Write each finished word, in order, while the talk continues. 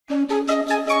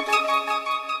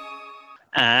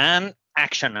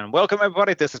action, and welcome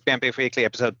everybody. This is PnP Weekly,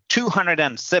 episode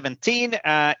 217.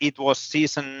 It was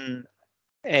season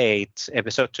 8,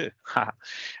 episode 2.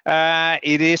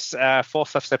 It is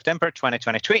 4th of September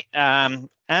 2023,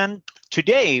 and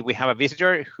today we have a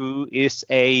visitor who is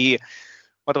a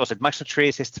Microsoft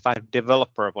 365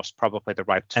 developer was probably the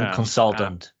right term. And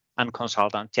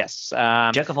consultant. Yes.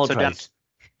 Jack of all trades.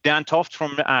 Dan Toft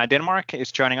from Denmark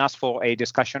is joining us for a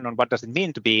discussion on what does it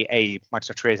mean to be a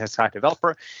Microsoft 365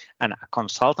 developer and a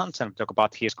consultant, and talk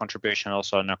about his contribution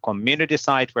also on the community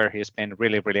side, where he's been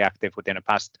really, really active within the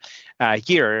past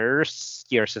years.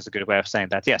 Years is a good way of saying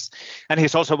that, yes. And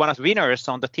he's also one of the winners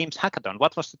on the Teams Hackathon.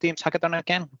 What was the Teams Hackathon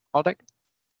again, Aldec?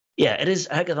 Yeah, it is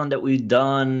a hackathon that we've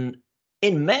done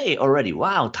in May already.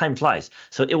 Wow, time flies.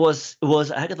 So it was a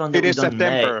hackathon that we've done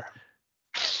September. in May.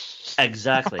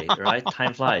 Exactly, right?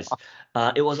 Time flies.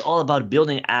 It was all about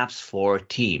building apps for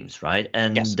Teams, right?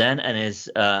 And yes. Dan and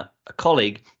his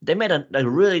colleague, they made a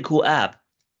really cool app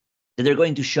that they're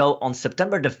going to show on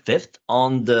September the 5th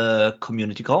on the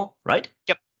community call, right?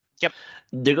 Yep.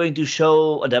 They're going to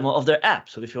show a demo of their app.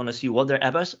 So if you want to see what their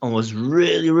app is and was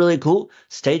really, really cool,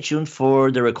 stay tuned for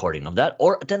the recording of that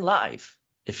or attend live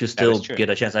if you still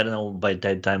get a chance. I don't know by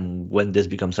that time when this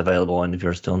becomes available and if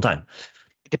you're still on time.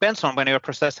 Depends on when you're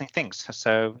processing things.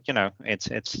 So, it's.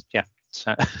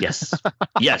 Yes.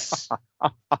 Yes.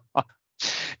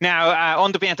 Now,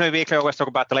 on the PnP Weekly, I always talk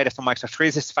about the latest on Microsoft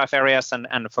 365 areas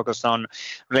and focus on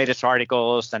latest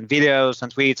articles and videos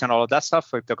and tweets and all of that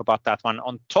stuff. We'll talk about that one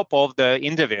on top of the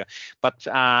interview. But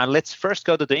let's first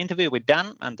go to the interview with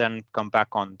Dan and then come back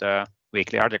on the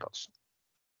weekly articles.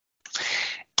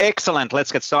 Excellent.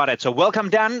 Let's get started. So welcome,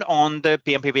 Dan, on the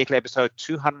PnP Weekly episode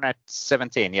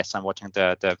 217. Yes, I'm watching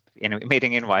the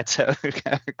meeting invite, so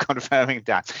confirming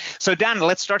that. So Dan,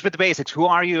 let's start with the basics. Who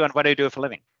are you and what do you do for a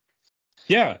living?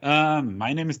 Yeah,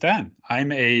 my name is Dan.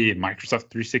 I'm a Microsoft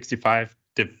 365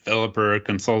 developer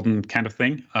consultant kind of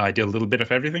thing. I do a little bit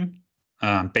of everything.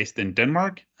 Based in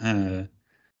Denmark. Do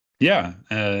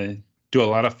a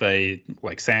lot of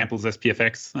samples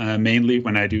SPFX mainly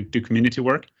when I do community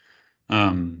work.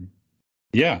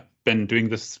 Been doing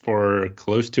this for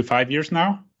close to 5 years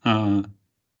now, a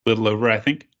little over, I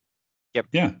think. Yep.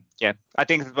 Yeah. I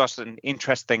think it was an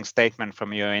interesting statement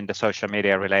from you in the social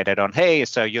media related on, hey,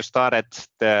 so you started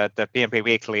the PnP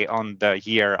Weekly on the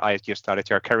year you started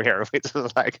your career, which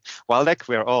is like, well,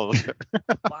 we're old.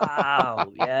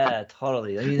 Wow. Yeah,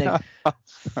 totally. I mean,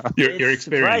 your experience.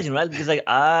 Surprising, right? Because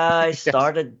I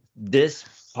started this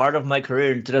part of my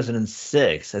career in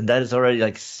 2006, and that is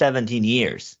already 17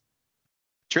 years.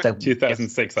 True.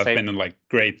 2006, I've been in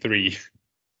grade 3.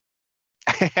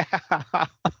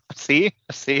 See?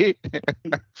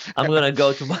 I'm going to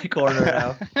go to my corner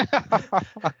now.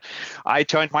 I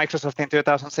joined Microsoft in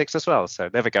 2006 as well. So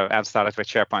there we go. And started with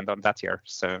SharePoint on that year.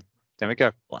 So there we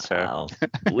go. Wow. So.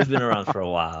 We've been around for a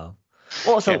while.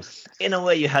 Also, yes. In a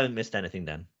way, you haven't missed anything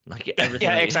then. Everything.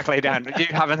 Yeah, exactly, Dan. You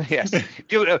haven't, yes.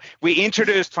 We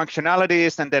introduced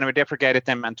functionalities and then we deprecated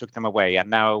them and took them away. And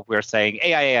now we're saying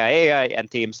AI,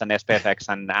 and Teams and SPFX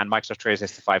and Microsoft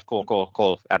 365,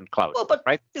 cool, and cloud. Well, but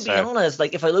right? To be honest,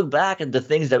 if I look back at the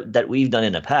things that we've done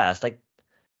in the past,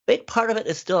 big part of it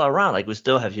is still around. We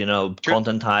still have,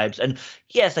 content types. And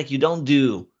yes, you don't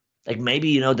do,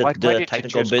 maybe, the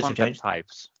technical bits of change.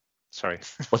 Types? Sorry.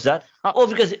 What's that? Oh,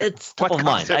 because it's top of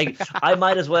mind. I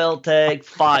might as well take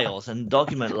files and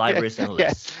document libraries and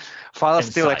lists. Yes. Files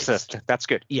still exist. That's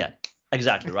good. Yeah,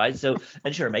 exactly, right? So,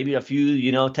 and sure, maybe a few,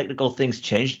 technical things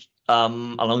changed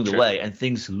along the way and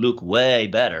things look way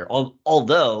better.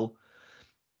 Although,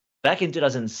 back in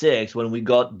 2006, when we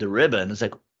got the ribbon, it's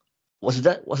was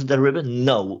it the ribbon?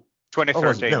 No.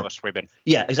 2013 was ribbon.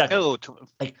 Yeah, exactly. No,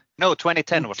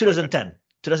 2010 was 2010. Ribbon.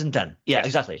 2010. Yeah, yes,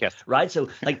 exactly. Yes. Right. So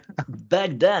back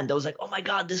then, that was oh my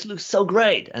God, this looks so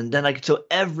great. And then so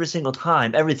every single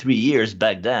time, every 3 years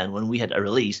back then, when we had a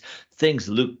release, things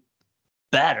looked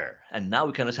better. And now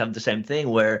we kind of have the same thing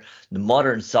where the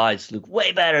modern sites look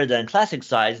way better than classic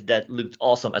sites that looked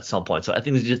awesome at some point. So I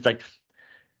think it's just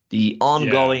the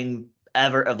ongoing,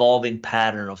 ever evolving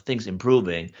pattern of things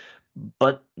improving.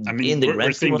 But in the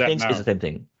grand scheme of things, it's the same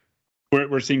thing.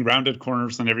 We're seeing rounded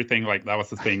corners and everything that was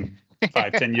the thing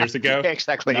 5-10 years ago.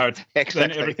 Exactly. Now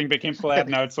then everything became flat.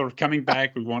 Now it's sort of coming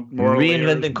back. We want more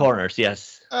reinventing layers. Corners.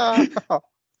 Yes.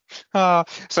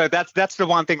 So that's the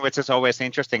one thing which is always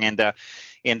interesting in the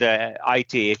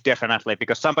IT, definitely,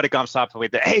 because somebody comes up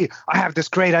with hey, I have this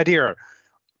great idea.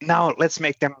 now let's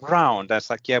make them round. That's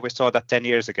like, yeah, we saw that 10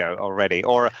 years ago already.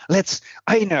 Or let's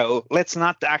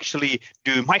not actually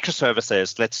do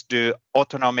microservices. Let's do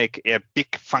autonomic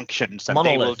big functions, and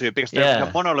Monolith. they will do, because they're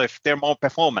a monolith, they're more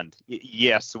performant.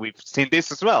 Yes, we've seen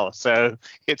this as well. So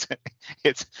it's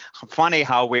funny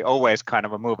how we always kind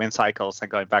of move in cycles and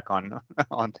going back on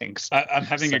things. I'm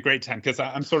having a great time because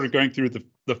I'm sort of going through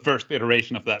the first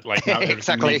iteration of that. Like now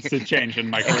everything needs to change in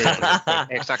my career.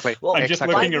 Exactly. Well, I'm just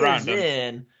looking around.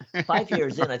 5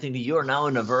 years in, I think you're now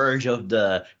on the verge of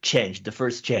the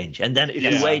first change. And then if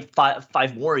you wait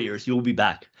five more years, you'll be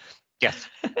back. Yes.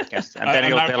 And then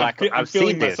you'll be like, I'm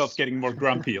feeling myself getting more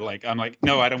grumpy. Like, I'm like,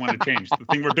 no, I don't want to change. The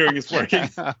thing we're doing is working.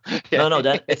 No,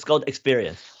 it's called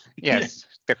experience. Yes.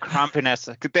 The grumpiness,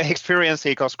 the experience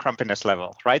equals grumpiness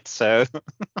level, right? So.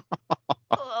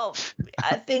 Well,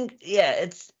 I think,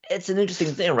 it's an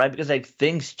interesting thing, right? Because like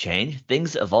things change,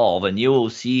 things evolve, and you will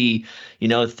see,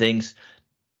 things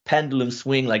pendulum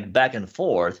swing like back and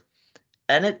forth,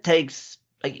 and it takes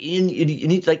like you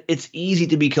need, like, it's easy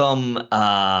to become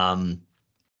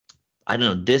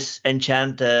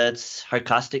disenchanted,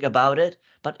 sarcastic about it,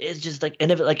 but it's just like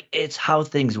it's how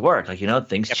things work. Like,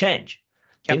 things change.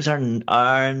 Things are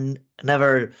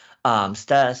never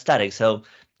static. So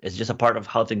it's just a part of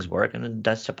how things work, and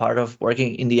that's a part of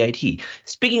working in the IT.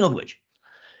 Speaking of which,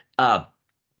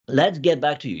 let's get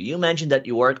back to you. You mentioned that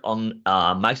you work on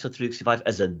Microsoft 365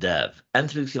 as a dev, and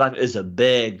 365 is a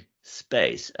big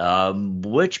space.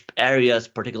 Which areas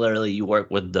particularly you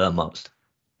work with the most?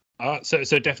 So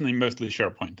definitely mostly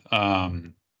SharePoint.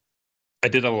 I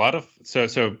did a lot of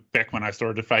so back when I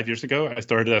started 5 years ago, I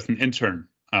started as an intern.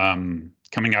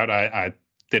 Coming out, I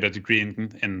did a degree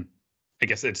in I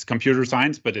guess it's computer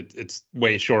science, but it's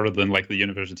way shorter than like the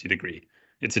university degree.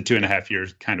 It's a 2.5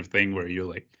 years kind of thing where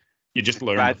you just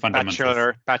learn the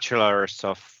fundamentals. Bachelor's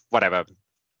of whatever.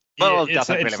 Well, it's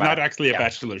not actually a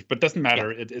bachelor's, but doesn't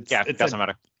matter. It doesn't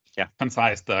matter. Yeah,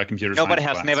 concise computer Nobody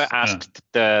science has never asked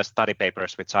the study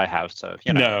papers, which I have, so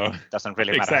no, it doesn't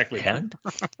really matter. Exactly.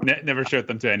 Never showed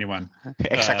them to anyone.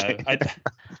 Exactly.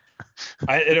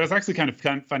 It was actually kind of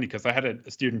funny because I had a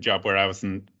student job where I was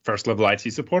a first level IT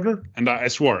supporter, and I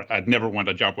swore I'd never want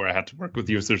a job where I had to work with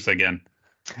users again.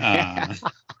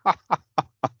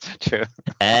 True.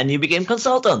 And you became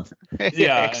consultant.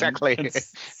 Yeah, exactly. And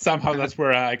somehow that's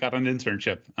where I got an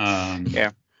internship.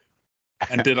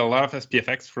 And did a lot of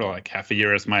SPFX for like half a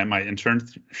year as my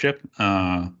internship.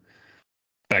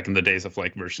 Back in the days of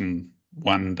like version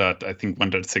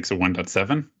 1.6 or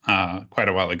 1.7, quite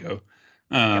a while ago.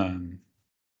 And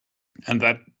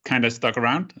that kind of stuck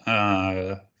around.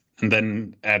 And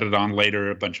then added on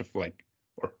later a bunch of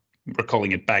we're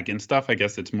calling it back-end stuff. I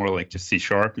guess it's more like just C#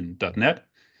 and .NET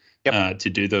to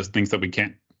do those things that we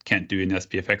can't do in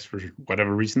SPFX for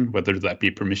whatever reason, whether that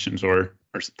be permissions or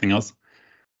something else.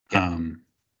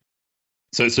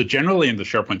 So generally in the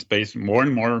SharePoint space, more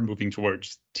and more moving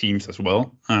towards Teams as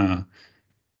well.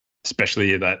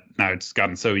 Especially that now it's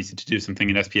gotten so easy to do something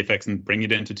in SPFX and bring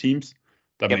it into Teams.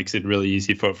 That makes it really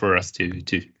easy for us to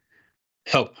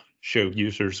help show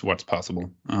users what's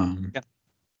possible.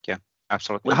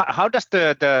 Absolutely. How does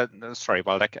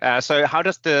so how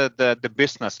does the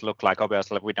business look like?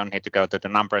 Obviously, we don't need to go to the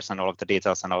numbers and all of the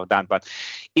details and all of that, but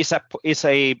is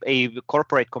a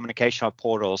corporate communication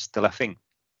portal still a thing?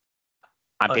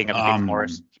 I'm being a bit more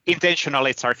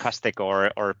intentionally sarcastic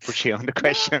or pushy on the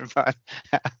question, but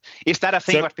is that a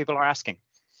thing what people are asking?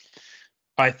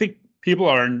 I think people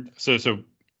are so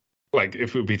like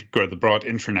if we go to the broad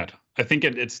intranet, I think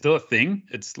it's still a thing.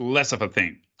 It's less of a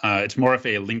thing. It's more of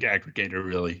a link aggregator,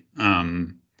 really.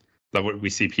 That what we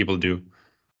see people do.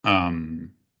 Some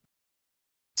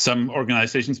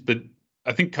organizations, but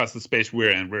I think because the space we're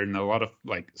in a lot of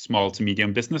like small to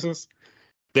medium businesses.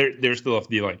 They're still of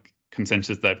the like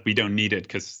consensus that we don't need it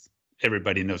because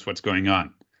everybody knows what's going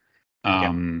on.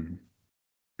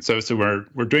 So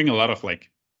we're doing a lot of like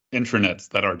intranets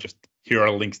that are just here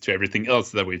are links to everything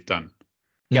else that we've done.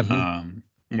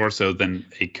 More so than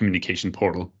a communication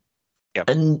portal.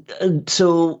 And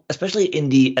so especially in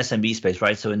the SMB space,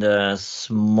 right? So in the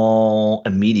small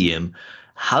and medium,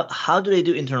 how do they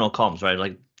do internal comms, right?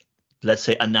 Like let's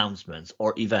say announcements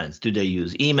or events. Do they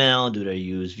use email? Do they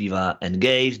use Viva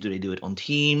Engage? Do they do it on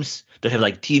Teams? Do they have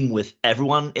like team with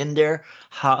everyone in there?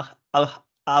 How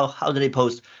do they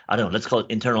post, I don't know, let's call it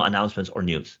internal announcements or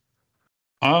news?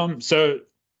 So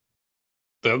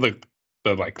the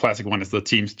like classic one is the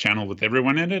Teams channel with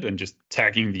everyone in it and just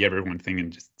tagging the everyone thing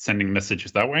and just sending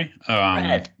messages that way.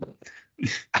 Yeah.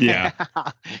 Yes.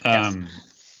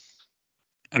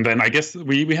 And then I guess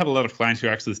we have a lot of clients who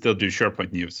actually still do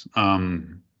SharePoint news,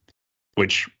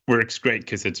 which works great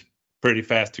because it's pretty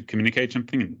fast to communicate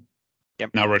something. And Yep.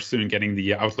 now we're soon getting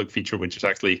the Outlook feature, which is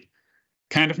actually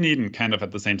kind of neat, and kind of at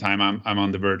the same time, I'm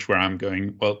on the verge where I'm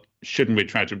going, well, shouldn't we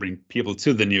try to bring people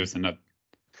to the news and not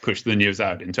push the news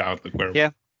out into Outlook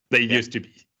where they used to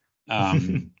be?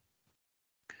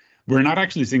 We're not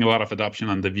actually seeing a lot of adoption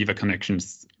on the Viva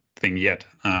Connections thing yet.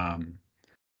 I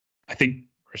think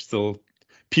we're still,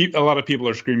 a lot of people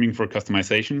are screaming for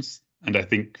customizations, and I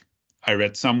think I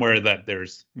read somewhere that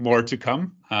there's more to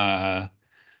come.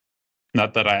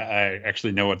 Not that I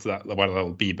actually know what that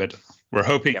will be, but we're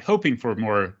hoping for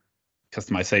more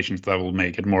customizations that will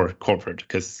make it more corporate,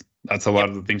 because that's a lot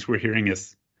of the things we're hearing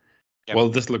is, well,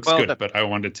 this looks good, but I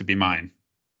want it to be mine.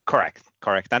 Correct.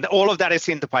 And all of that is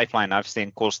in the pipeline. I've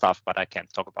seen cool stuff, but I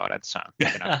can't talk about it. So,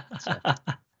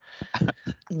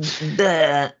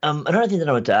 another thing that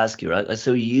I want to ask you, right?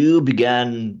 So you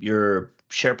began your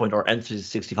SharePoint or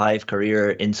M365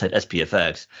 career inside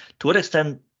SPFX. To what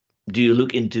extent do you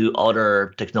look into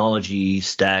other technology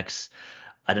stacks?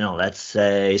 I don't know, let's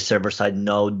say server-side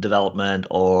node development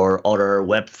or other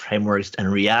web frameworks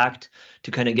and React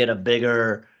to kind of get a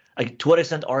bigger, like, to what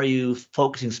extent are you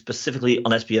focusing specifically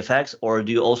on SPFX, or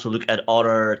do you also look at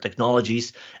other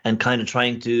technologies and kind of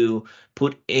trying to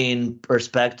put in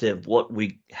perspective what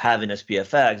we have in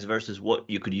SPFX versus what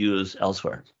you could use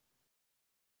elsewhere?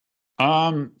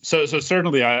 So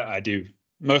certainly I do.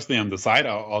 Mostly on the side,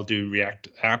 I'll do React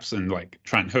apps and like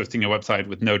try and hosting a website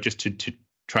with Node just to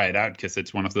try it out, because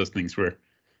it's one of those things where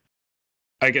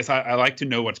I guess I like to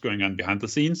know what's going on behind the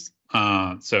scenes.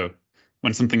 So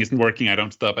when something isn't working, I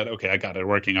don't stop at, okay, I got it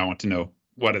working. I want to know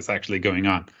what is actually going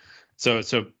on. So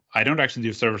I don't actually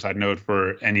do server-side Node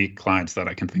for any clients that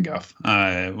I can think of.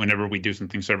 Whenever we do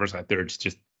something server-side there, it's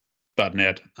just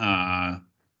 .NET,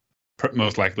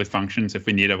 most likely functions. If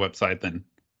we need a website, then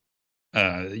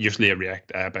usually a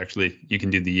React app. Actually, you can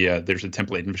do there's a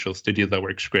template in Visual Studio that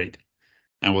works great,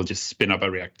 and we'll just spin up a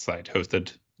React site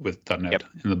hosted with .NET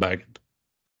in the backend.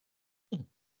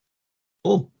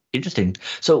 Oh, interesting.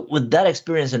 So with that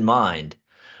experience in mind,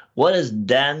 what is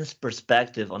Dan's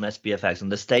perspective on SPFX, on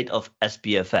the state of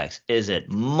SPFX? Is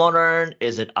it modern?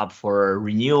 Is it up for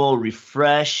renewal,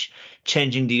 refresh,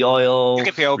 changing the oil, you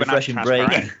can be open refreshing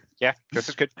break? Yeah, this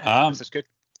is good. This is good.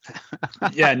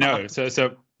 Yeah, no.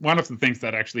 So one of the things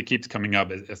that actually keeps coming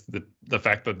up is the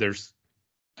fact that there's,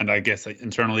 and I guess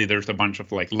internally there's a bunch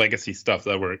of like legacy stuff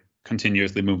that we're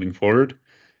continuously moving forward.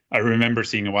 I remember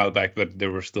seeing a while back that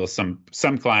there were still some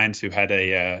clients who had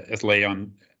a SLA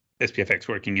on SPFX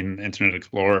working in Internet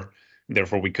Explorer,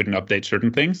 therefore we couldn't update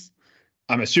certain things.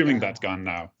 I'm assuming that's gone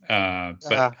now.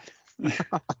 But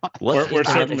we're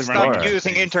certainly stop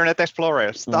using Internet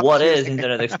Explorer. What is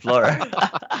Internet Explorer?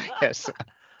 Yes.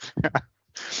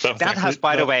 That has,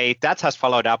 by the way, that has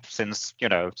followed up since mid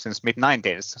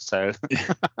 90s. So.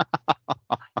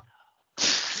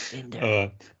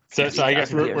 So I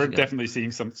guess we're definitely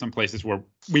seeing some places where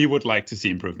we would like to see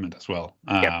improvement as well.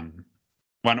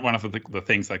 One of the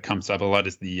things that comes up a lot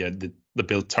is the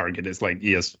build target is like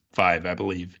ES5, I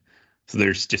believe. So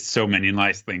there's just so many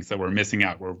nice things that we're missing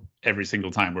out. Where every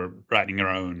single time we're writing our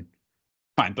own,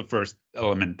 find the first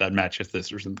element that matches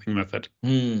this or something with it.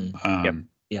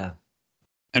 Yeah.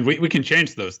 And we can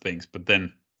change those things, but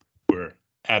then we're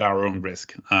at our own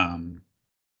risk.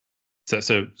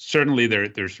 So certainly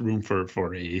there's room for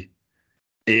a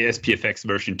SPFX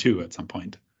version 2 at some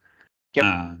point.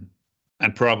 And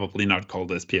probably not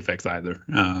called SPFX either.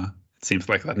 It seems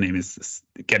like that name is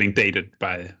getting dated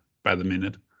by the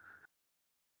minute.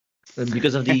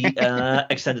 Because of the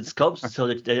extended scopes, so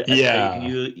that they can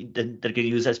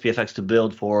use SPFX to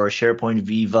build for SharePoint,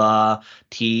 Viva,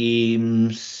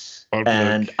 Teams,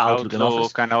 and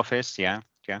Outlook and Office. Yeah.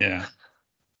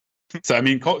 So I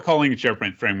mean, calling it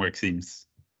SharePoint framework seems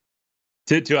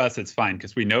to us it's fine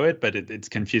because we know it, but it's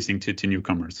confusing to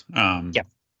newcomers.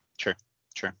 True.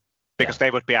 Because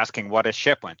they would be asking what is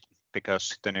SharePoint,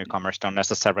 because the newcomers don't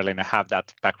necessarily have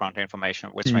that background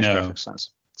information, which makes perfect sense.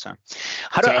 So,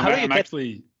 how do you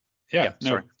get?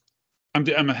 Sorry.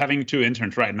 I'm having 2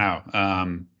 interns right now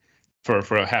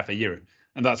for half a year,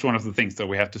 and that's one of the things that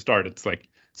we have to start. It's like,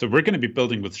 so we're going to be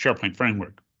building with SharePoint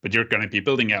framework, but you're going to be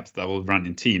building apps that will run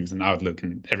in Teams and Outlook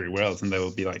and everywhere else, and they will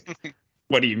be like,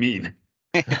 what do you mean?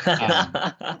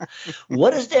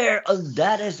 What is their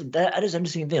that is an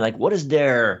interesting thing. Like, what is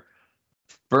their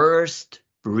first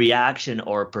reaction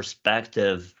or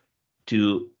perspective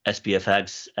to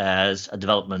SPFX as a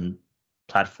development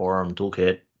platform,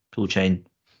 toolkit, toolchain?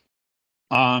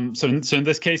 So in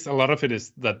this case, a lot of it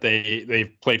is that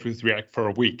they've played with React for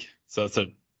a week, so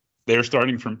they're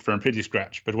starting from pretty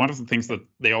scratch. But one of the things that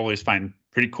they always find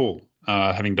pretty cool,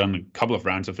 having done a couple of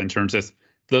rounds of interns, is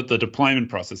the deployment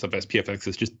process of SPFX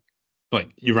is just like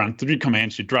you run 3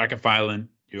 commands, you drag a file in,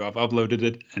 you have uploaded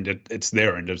it, and it's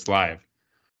there and it's live.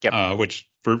 Yep. Which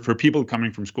for people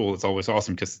coming from school, it's always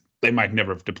awesome because they might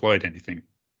never have deployed anything.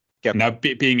 Yep. Now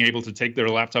being able to take their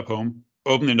laptop home,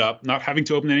 open it up, not having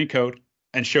to open any code,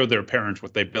 and show their parents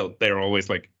what they built, they're always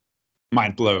like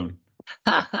mind blown.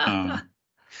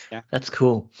 Yeah, that's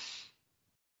cool.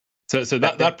 So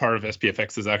that part of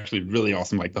SPFX is actually really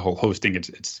awesome. Like the whole hosting,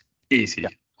 it's easy. Yeah.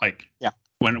 Like yeah.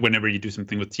 Whenever you do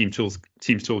something with Teams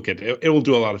Toolkit, it will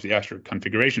do a lot of the actual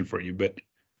configuration for you, but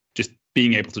just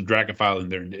being able to drag a file in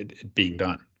there and it being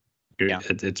done,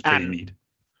 it's pretty neat.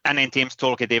 And in Teams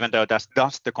Toolkit, even though that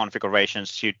does the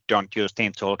configurations, you don't use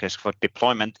Teams Toolkit for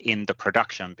deployment in the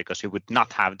production because you would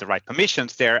not have the right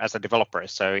permissions there as a developer.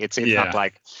 So it's not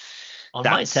like on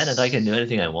my tenant, I can do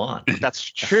anything I want. That's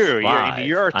true.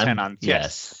 Your tenant,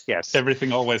 yes.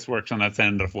 Everything always works on that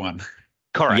tenant of one.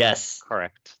 Correct. Yes.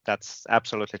 Correct. That's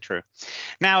absolutely true.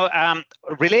 Now,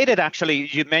 related, actually,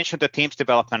 you mentioned the Teams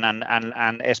development and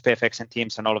SPFX and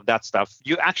Teams and all of that stuff.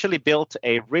 You actually built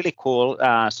a really cool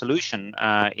solution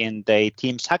in the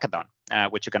Teams hackathon,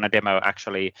 which you're going to demo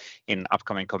actually in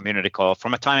upcoming community call.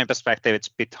 From a timing perspective, it's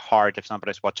a bit hard if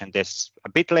somebody's watching this a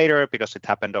bit later because it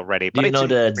happened already. Do you know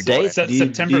the date?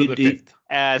 September the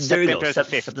 5th. September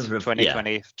 5th,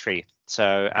 2023. Yeah.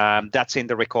 So that's in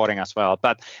the recording as well.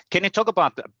 But can you talk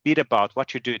a bit about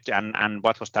what you did and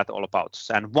what was that all about?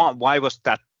 And why was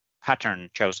that pattern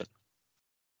chosen?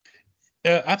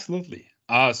 Absolutely.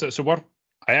 So what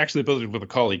I actually built it with a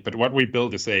colleague, but what we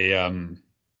built is a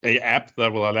app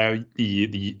that will allow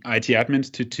the IT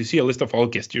admins to see a list of all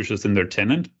guest users in their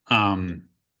tenant.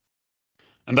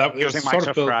 And that using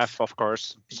Microsoft Graph, of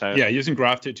course. So yeah, using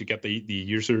Graph to get the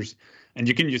users. And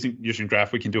you can using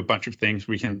Graph, we can do a bunch of things.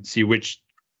 We can see which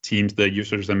teams the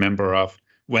user is a member of,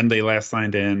 when they last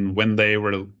signed in, when they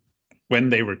were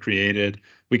created.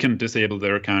 We can disable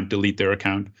their account, delete their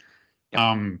account. Yep.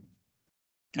 And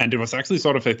it was actually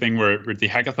sort of a thing where the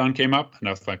hackathon came up, and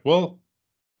I was like, well,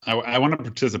 I want to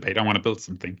participate. I want to build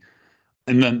something.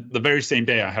 And then the very same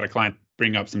day, I had a client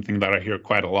bring up something that I hear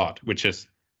quite a lot, which is,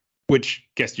 which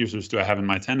guest users do I have in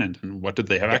my tenant, and what do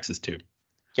they have access to?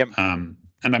 Yep.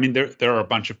 And I mean, there are a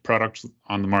bunch of products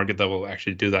on the market that will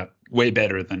actually do that way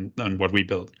better than what we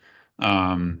built.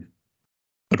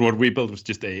 But what we built was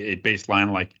just a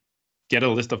baseline, like get a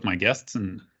list of my guests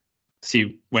and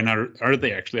see when are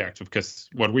they actually active. Because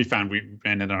what we found, we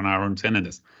ran it on our own tenant,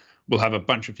 is we'll have a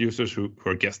bunch of users who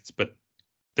are guests, but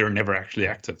they're never actually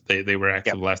active. They were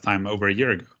active last time over a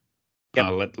year ago.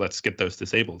 Yep. Let's get those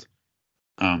disabled.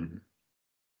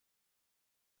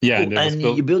 Yeah, and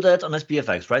you build that on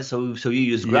SPFX, right? So you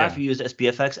use Graph, you use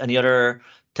SPFX. Any other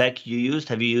tech you used?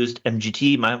 Have you used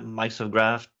MGT, Microsoft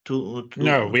Graph tool?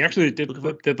 No, we actually did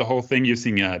the whole thing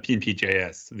using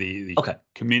PnP.js, the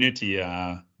community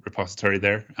repository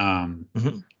there,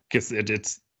 because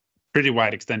it's pretty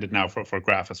wide extended now for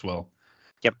Graph as well.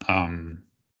 Yep.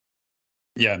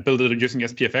 Yeah, build it using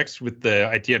SPFX with the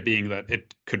idea being that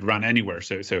it could run anywhere.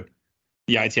 So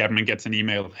the IT admin gets an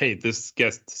email, hey, this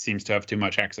guest seems to have too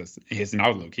much access. He's in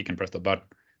Outlook, he can press the button.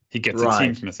 He gets a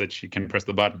Teams message, he can press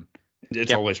the button.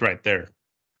 It's always right there.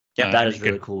 Yeah, that is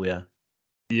really cool, yeah.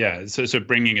 Yeah, so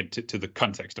bringing it to the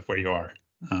context of where you are.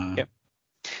 Yep.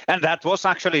 And that was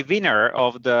actually winner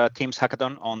of the Teams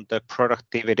Hackathon on the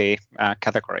productivity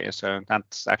category. So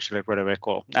that's actually really, really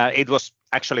cool. It was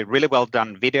actually really well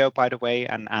done video, by the way,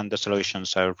 and the solution.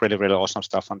 So really, really awesome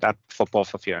stuff on that for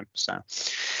both of you.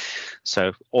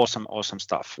 So awesome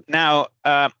stuff. Now,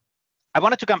 I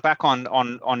wanted to come back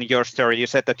on your story. You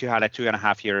said that you had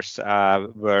 2.5 years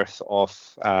worth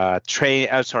of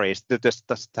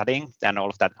the studying and all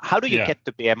of that. How do you get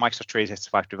to be a Microsoft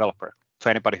 365 developer? For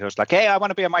anybody who's like, hey, I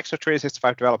want to be a Microsoft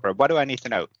 365 developer, what do I need to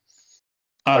know?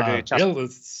 Or do you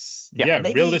just...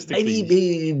 realistically,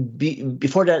 maybe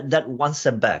before that one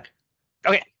step back.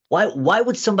 Okay. Why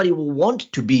would somebody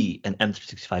want to be an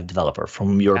M365 developer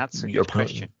from your question?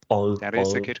 That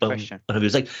is a good question.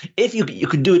 It's like, if you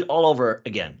could do it all over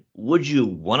again, would you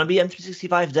want to be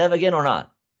M365 dev again or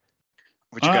not?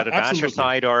 Would you go to the Azure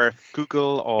side or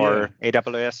Google or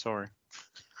AWS or?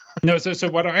 No, so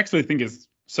what I actually think is,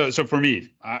 so for me,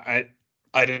 I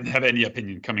didn't have any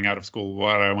opinion coming out of school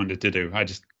what I wanted to do. I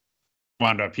just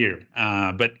wound up here.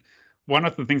 But one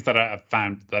of the things that I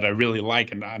found that I really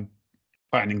like, and I'm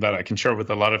finding that I can share with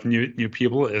a lot of new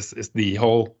people, is the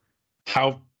whole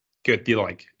how good the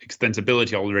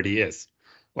extensibility already is.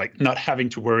 Like not having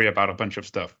to worry about a bunch of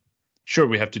stuff. Sure,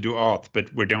 we have to do auth, but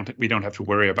we don't have to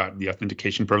worry about the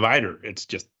authentication provider. It's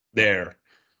just there.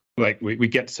 Like we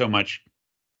get so much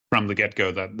from the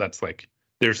get-go that's like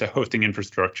there's a hosting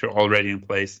infrastructure already in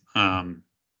place.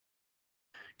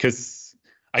 Because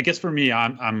I guess for me,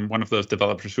 I'm one of those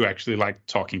developers who actually like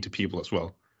talking to people as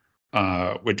well.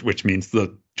 Which means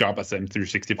the job as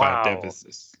M365 dev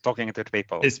is talking to the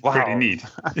people. Is pretty neat.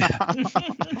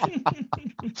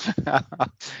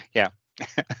 Yeah.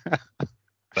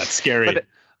 That's scary.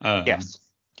 Yes.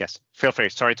 Feel free.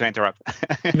 Sorry to interrupt.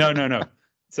 No.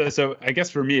 So I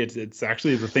guess for me, it's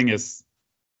actually the thing is,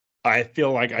 I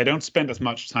feel like I don't spend as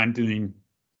much time doing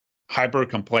hyper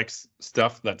complex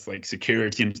stuff that's like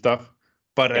security and stuff,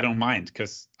 but I don't mind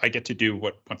because I get to do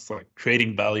what's like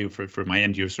creating value for my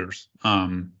end users,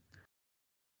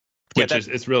 which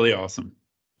is really awesome.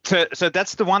 So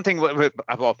that's the one thing.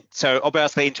 So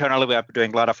obviously internally we are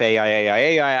doing a lot of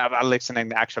AI. I'm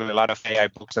listening actually a lot of AI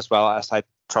books as well as I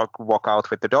walk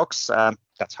out with the dogs.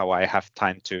 That's how I have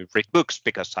time to read books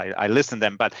because I listen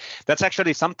them. But that's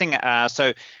actually something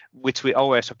which we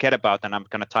always forget about, and I'm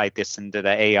going to tie this into the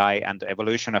AI and the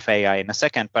evolution of AI in a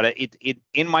second. But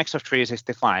in Microsoft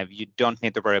 365, you don't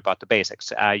need to worry about the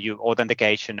basics. You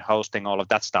authentication, hosting, all of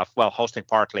that stuff. Well, hosting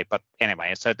partly, but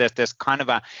anyway. So there's kind of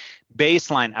a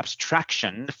baseline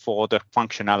abstraction for the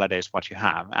functionalities what you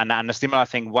have, and a similar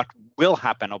thing. What will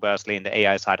happen, obviously, in the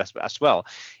AI side as well?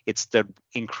 It's the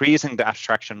increasing the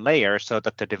abstraction layer so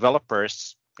that the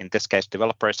developers, in this case,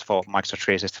 developers for Microsoft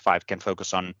 365, can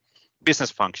focus on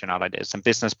business functionalities and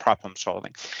business problem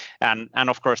solving, and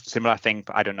of course the similar thing.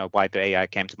 I don't know why the AI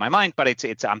came to my mind, but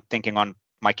it's I'm thinking on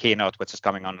my keynote, which is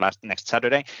coming on next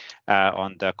Saturday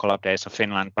on the Collab Days of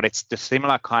Finland. But it's the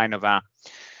similar kind of a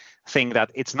thing that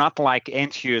it's not like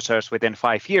end users within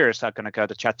 5 years are going to go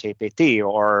to ChatGPT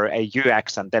or a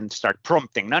UX and then start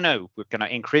prompting. No, we're going to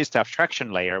increase the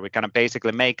abstraction layer. We're going to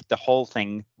basically make the whole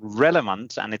thing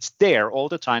relevant, and it's there all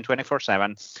the time,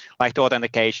 24/7, like the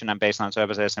authentication and baseline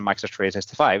services in Microsoft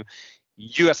 365.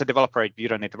 You as a developer, you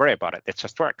don't need to worry about it. It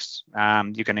just works.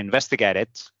 You can investigate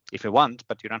it if you want,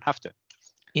 but you don't have to.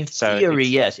 In theory,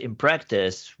 yes. In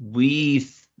practice,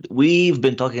 we've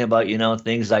been talking about,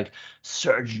 things like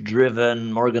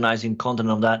search-driven organizing content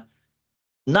of that.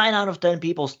 9 out of 10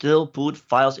 people still put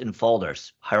files in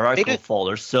folders, hierarchical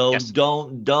folders. So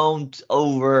don't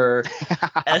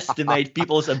overestimate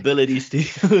people's abilities to.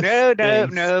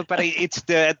 No. But it's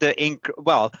the ink.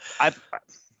 Well,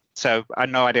 So I have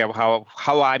no idea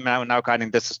how I'm now guiding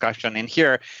this discussion in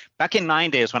here. Back in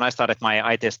 90s when I started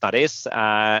my IT studies,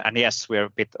 and yes, we're a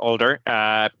bit older,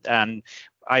 and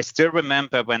I still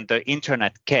remember when the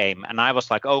internet came and I was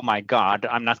like, oh my God,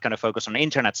 I'm not going to focus on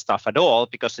internet stuff at all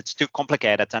because it's too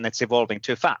complicated and it's evolving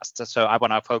too fast. So I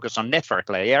want to focus on network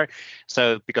layer.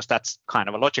 So because that's kind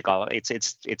of a logical,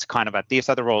 it's kind of these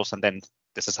are the rules and then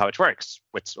this is how it works,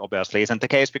 which obviously isn't the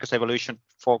case because evolution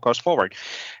goes forward.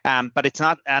 But it's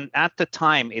not, and at the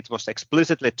time it was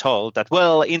explicitly told that,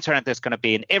 well, internet is going to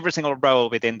be in every single role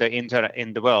within the internet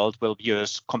in the world will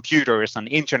use computers and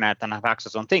internet and have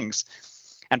access on things.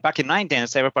 And back in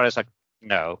 1990s, everybody's like,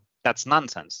 no, that's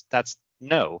nonsense. That's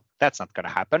not going to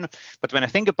happen. But when I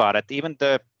think about it, even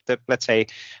the let's say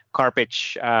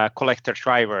garbage collector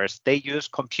drivers, they use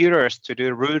computers to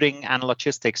do routing and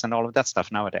logistics and all of that stuff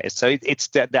nowadays. So it's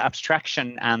the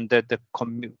abstraction and the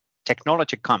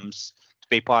technology comes to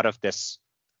be part of this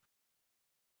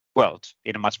world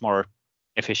in a much more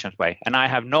efficient way. And I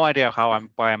have no idea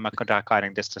why I'm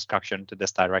guiding this discussion to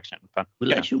this direction. But we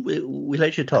let you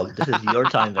talk. This is your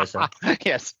time, Vesa.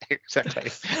 Yes, exactly.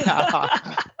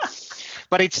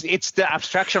 But it's the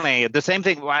abstraction layer. The same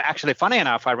thing. Actually, funny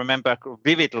enough, I remember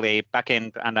vividly back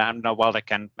in, and I don't know Walter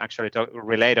can actually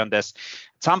relate on this.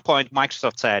 At some point,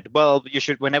 Microsoft said, "Well, you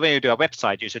should, whenever you do a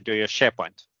website, you should do your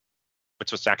SharePoint,"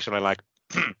 which was actually like,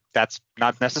 that's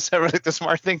not necessarily the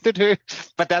smart thing to do.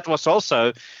 But that was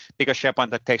also because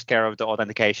SharePoint that takes care of the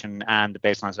authentication and the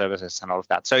baseline services and all of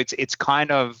that. So it's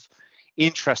kind of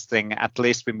interesting. At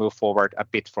least we move forward a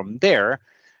bit from there.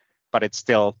 But it's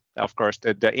still, of course,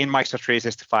 in Microsoft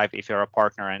 365, if you're a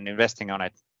partner and investing on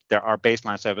it, there are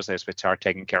baseline services which are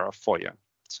taken care of for you.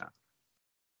 So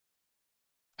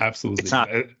absolutely, it's not.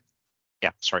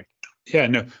 Yeah, sorry. Yeah,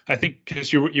 no, I think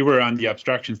because you were on the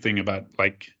abstraction thing about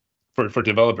like for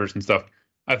developers and stuff.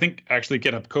 I think actually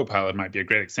GitHub Copilot might be a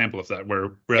great example of that,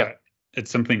 where it's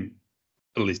something,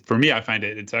 at least for me, I find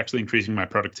it's actually increasing my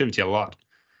productivity a lot.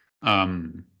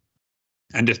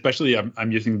 And especially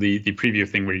I'm using the preview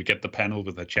thing where you get the panel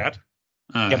with the chat.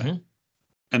 And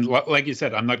like you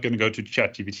said, I'm not going to go to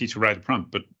ChatGPT to write a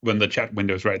prompt, but when the chat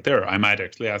window is right there, I might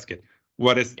actually ask it,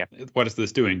 what is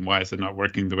this doing? Why is it not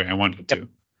working the way I want it to?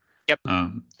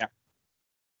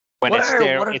 When it's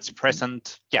there, it's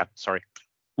present. Yeah, sorry.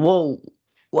 Well,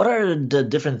 what are the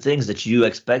different things that you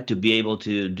expect to be able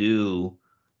to do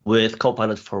with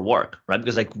Copilot for Work, right?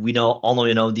 Because like we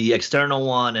all know the external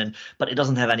one, but it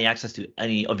doesn't have any access to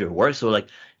any of your work. So like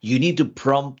you need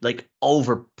to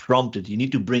over prompt it. You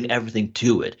need to bring everything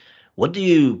to it. What do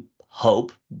you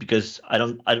hope? Because I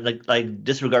don't like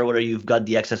disregard whether you've got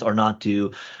the access or not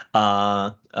to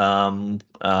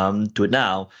it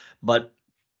now. But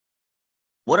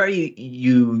what are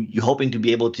you hoping to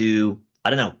be able to, I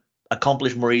don't know,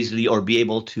 accomplish more easily or be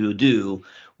able to do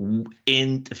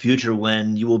in the future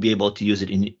when you will be able to use it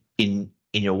in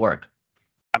your work?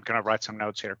 I'm gonna write some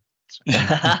notes here.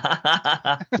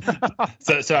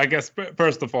 So I guess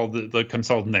first of all, the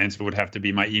consultant answer would have to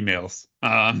be my emails.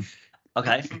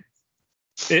 Okay.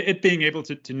 It being able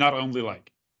to not only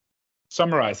like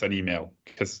summarize an email,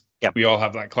 because we all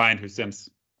have that client who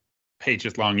sends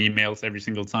pages long emails every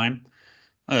single time,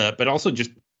 but also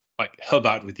just like help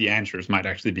out with the answers might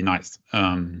actually be nice.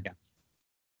 And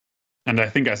I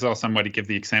think I saw somebody give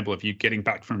the example of you getting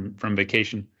back from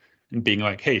vacation and being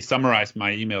like, hey, summarize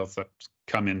my emails that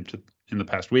come in the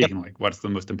past week, and like, what's the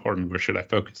most important? Where should I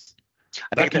focus?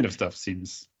 That kind of stuff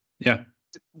seems,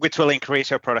 which will increase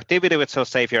your productivity, which will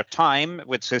save your time,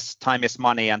 which is time is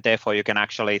money, and therefore you can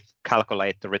actually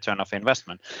calculate the return of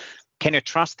investment. Can you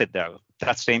trust it though?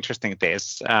 That's the interesting thing.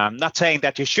 Not saying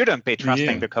that you shouldn't be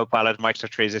trusting the Copilot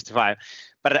Microsoft 365,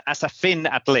 but as a Finn,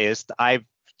 at least,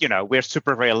 we're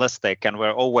super realistic and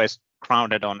we're always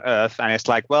grounded on earth. And it's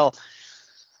like, well,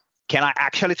 can I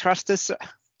actually trust this?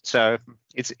 So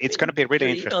it's going to be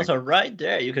really interesting. Emails are right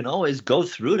there. You can always go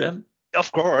through them.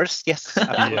 Of course, yes.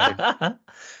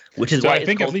 Which is why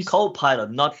it's called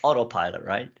Copilot, not Autopilot,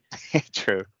 right?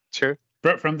 True.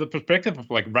 But from the perspective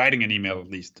of like writing an email, at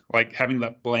least, like having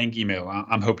that blank email,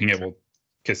 I'm hoping it will,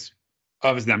 because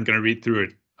obviously I'm going to read through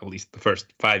it, at least the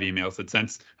first 5 emails it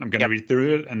sends. I'm going to read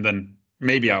through it, and then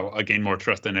maybe I'll gain more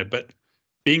trust in it. But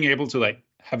being able to like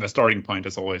have a starting point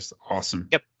is always awesome.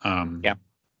 And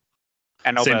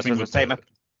also the same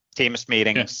Teams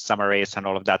meetings, summaries, and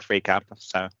all of that recap.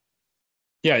 So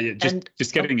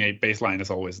just getting a baseline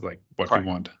is always like what we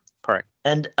want. Correct.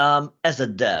 And as a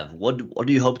dev, what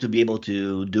do you hope to be able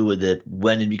to do with it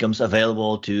when it becomes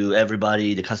available to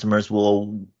everybody? The customers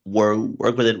will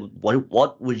work with it.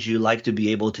 What would you like to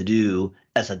be able to do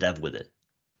as a dev with it?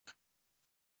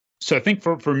 So I think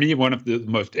for me, one of the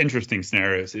most interesting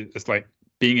scenarios is like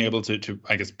being able to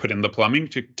I guess put in the plumbing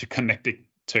to connect it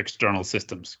to external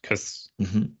systems, because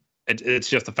it's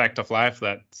just a fact of life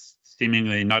that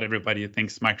seemingly not everybody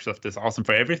thinks Microsoft is awesome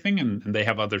for everything, and they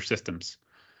have other systems.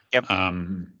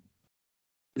 And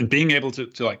being able to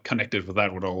like connect it with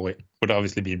that would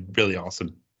obviously be really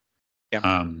awesome.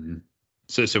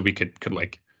 So we could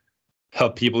like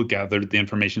help people gather the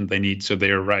information they need, so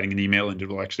they are writing an email and it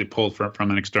will actually pull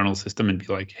from an external system and be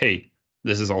like, hey,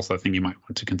 this is also a thing you might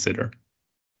want to consider.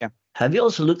 Have you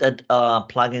also looked at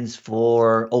plugins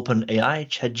for OpenAI,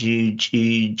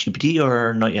 ChatGPT,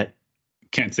 or not yet?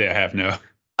 Can't say I have, no.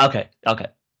 Okay.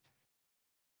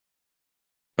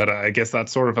 But I guess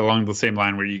that's sort of along the same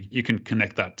line where you can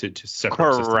connect that to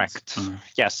separate systems.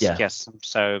 Yes.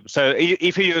 So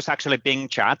if you use actually Bing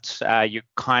Chat, you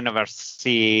kind of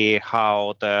see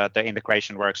how the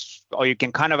integration works, or you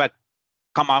can kind of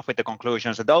come up with the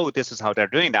conclusions that, this is how they're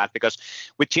doing that. Because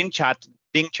with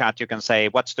Bing Chat, you can say,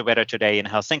 what's the weather today in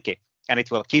Helsinki? And it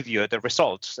will give you the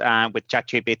results. With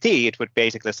ChatGPT, it would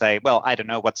basically say, well, I don't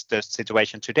know what's the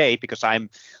situation today because I'm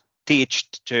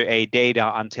teached to a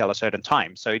data until a certain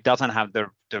time. So it doesn't have the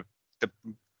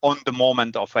on the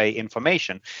moment of a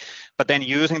information. But then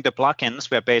using the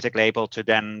plugins, we're basically able to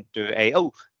then do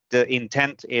the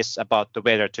intent is about the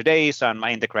weather today, so I'm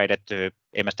integrated to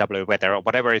MSW weather or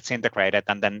whatever it's integrated,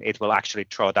 and then it will actually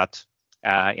throw that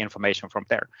information from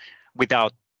there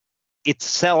without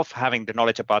itself having the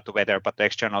knowledge about the weather, but the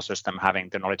external system having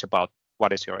the knowledge about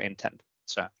what is your intent.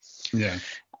 So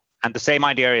and the same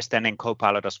idea is then in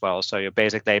Copilot as well. So you're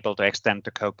basically able to extend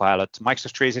the Copilot,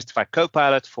 Microsoft 365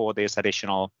 Copilot, for this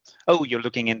additional, you're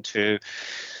looking into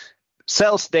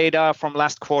sales data from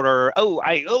last quarter.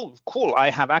 Cool, I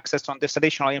have access on this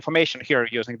additional information here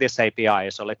using this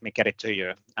API. So let me get it to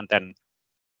you, and then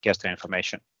get the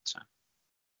information. So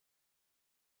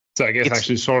I guess it's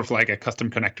actually sort of like a custom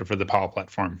connector for the Power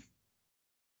Platform.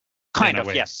 Kind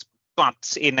of, yes.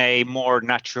 But in a more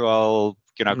natural,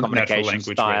 communication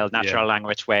style, natural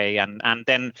language way, and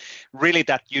then really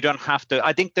that you don't have to.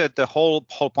 I think the whole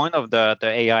point of the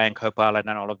AI and Copilot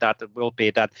and all of that will be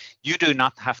that you do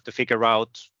not have to figure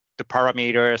out the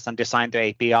parameters and design the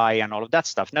API and all of that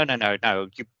stuff. No.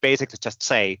 You basically just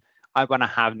say, I want to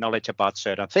have knowledge about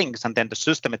certain things, and then the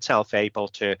system itself able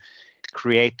to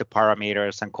create the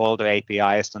parameters and call the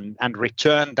APIs and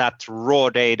return that raw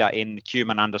data in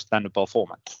human understandable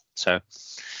format. So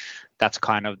that's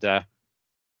kind of the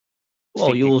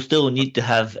Well, you will still need to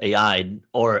have AI,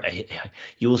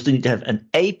 you will still need to have an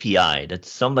API that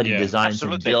somebody designed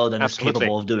to build and is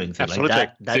capable of doing things like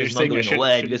that. That is not going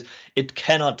away because it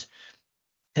cannot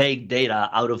take data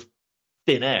out of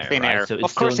thin air. Right? So it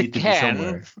of course it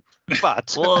can,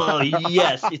 but well,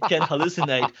 yes, it can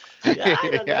hallucinate. Yeah, I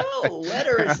don't know.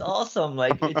 Weather is awesome.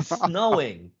 Like it's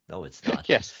snowing. No, it's not.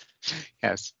 Yes.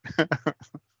 Just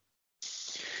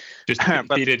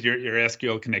feed your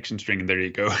SQL connection string, and there you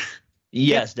go.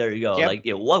 Yes, there you go. Like,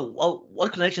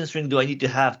 what connection string do I need to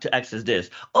have to access this?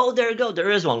 Oh, there you go.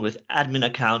 There is one with admin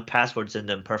account, passwords in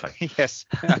them. Perfect. Yes.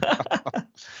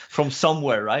 From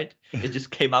somewhere, right? It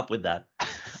just came up with that.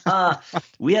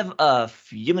 We have a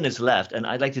few minutes left, and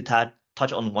I'd like to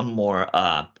touch on one more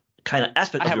kind of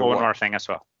aspect of your work. I have one more thing as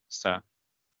well. So,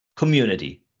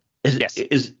 community. Is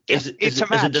it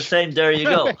the same? There you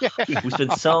go. We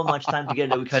spent so much time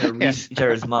together. We kind of read each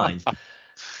other's minds.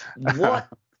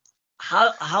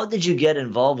 How did you get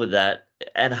involved with that,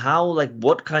 and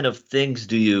what kind of things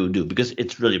do you do? Because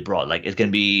it's really broad. Like it can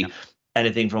be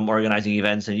anything from organizing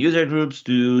events and user groups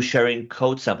to sharing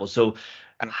code samples. So,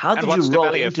 how did you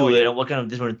roll into it, and what kind of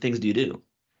different things do you do?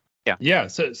 Yeah.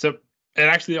 So it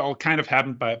actually all kind of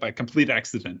happened by complete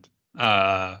accident.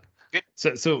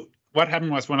 So what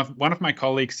happened was one of my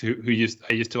colleagues who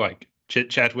I used to like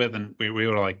chit chat with, and we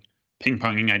were like ping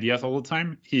ponging ideas all the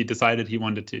time. He decided he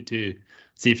wanted to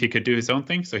see if he could do his own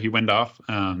thing, so he went off,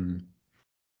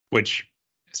 which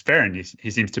is fair, and he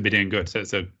seems to be doing good.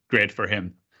 So great for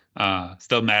him.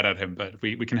 Still mad at him, but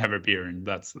we can have a beer, and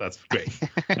that's great.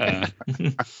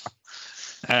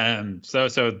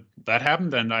 So that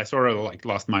happened, and I sort of like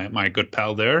lost my good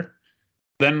pal there.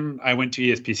 Then I went to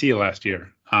ESPC last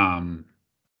year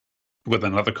with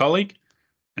another colleague.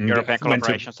 And European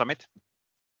Collaboration Summit?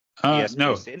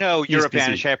 No,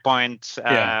 European SharePoint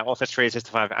Office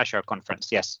 365 Azure Conference,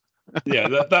 yes. Yeah,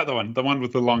 that the one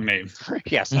with the long name.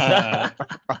 Yes.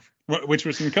 Which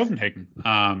was in Copenhagen.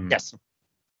 Yes.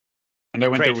 And I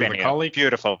went Great there with a colleague.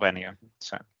 Beautiful venue.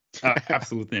 So.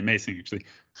 Absolutely amazing, actually.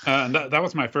 And that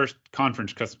was my first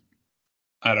conference, because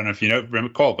I don't know if you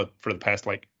recall, but for the past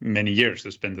like many years,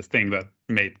 there's been this thing that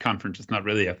made conferences not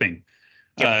really a thing.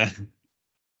 Yep.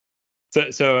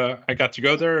 So I got to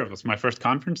go there. It was my first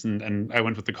conference, and I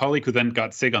went with a colleague who then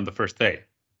got sick on the first day.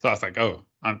 So I was like, oh,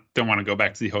 I don't want to go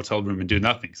back to the hotel room and do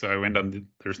nothing. So I went on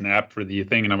there's an app for the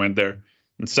thing, and I went there.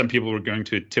 And some people were going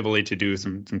to Tivoli to do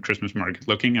some Christmas market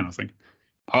looking, and I was like,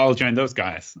 I'll join those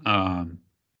guys. And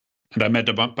I met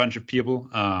a bunch of people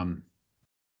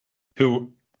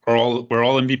who were all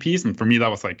MVPs, and for me that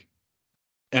was like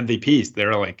MVPs.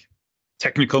 They're like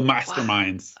technical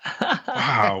masterminds.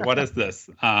 Wow, what is this?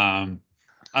 And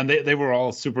they were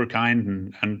all super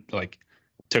kind and like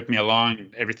took me along,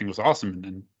 and everything was awesome.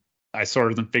 And I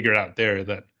sort of figured out there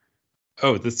that,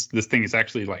 oh, this thing is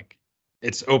actually like,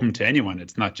 it's open to anyone.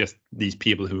 It's not just these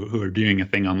people who are doing a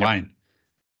thing online.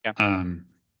 Yeah. And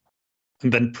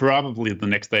then probably the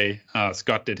next day,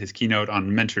 Scott did his keynote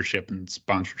on mentorship and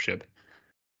sponsorship.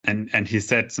 And he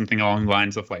said something along the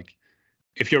lines of like,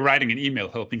 if you're writing an email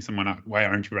helping someone out, why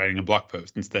aren't you writing a blog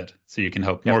post instead? So you can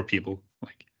help more people,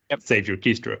 like save your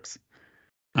keystrokes.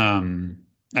 And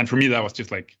for me, that was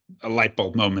just like a light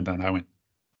bulb moment. And I went,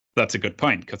 that's a good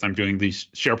point, because I'm doing these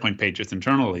SharePoint pages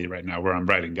internally right now where I'm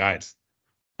writing guides.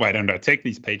 Why don't I take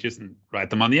these pages and write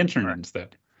them on the internet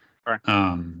instead? Right.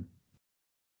 And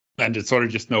it sort of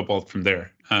just snowballed from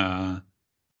there.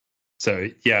 So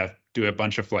yeah, do a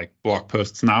bunch of like blog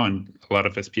posts now and a lot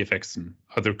of SPFX and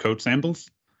other code samples.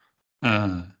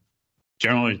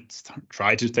 Generally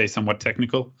try to stay somewhat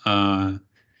technical,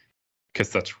 because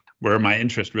that's where my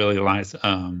interest really lies.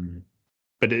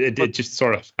 But it just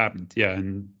sort of happened,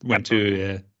 and went to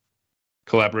a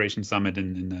collaboration summit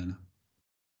in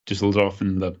Düsseldorf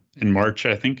in March,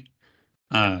 I think.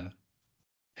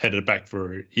 Headed back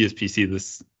for ESPC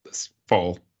this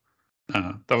fall.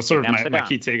 That was sort of my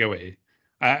key takeaway.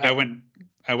 I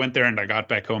went there and I got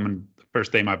back home, and the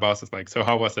first day my boss was like, "So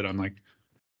how was it?" I'm like,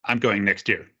 "I'm going next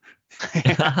year."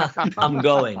 I'm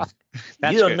going.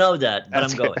 You don't know that, but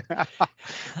I'm going.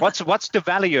 What's the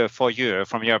value for you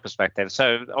from your perspective?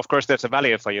 So of course there's a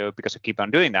value for you because you keep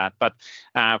on doing that. But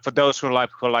for those who are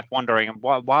wondering,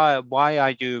 why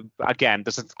are you, again,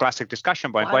 this is a classic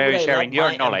discussion point. Why are you sharing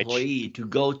your knowledge? Employee to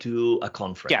go to a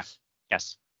conference. Yeah.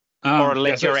 Yes. Or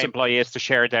let your employees to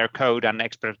share their code and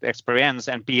experience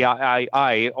and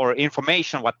PII or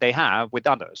information what they have with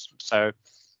others. So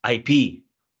IP.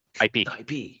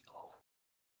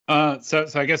 So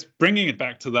I guess bringing it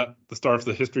back to the start of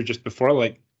the history just before,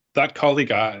 like that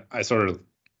colleague I sort of,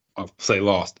 I'll say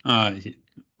lost.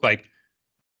 Like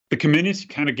the community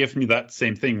kind of gives me that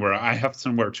same thing where I have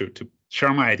somewhere to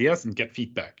share my ideas and get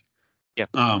feedback. Yeah.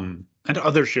 And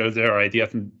others share their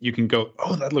ideas, and you can go,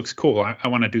 oh, that looks cool. I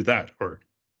want to do that. Or,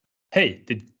 hey,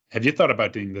 have you thought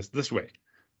about doing this way?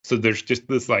 So there's just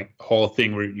this like whole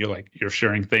thing where you're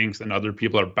sharing things, and other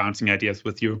people are bouncing ideas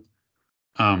with you.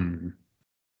 And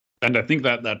I think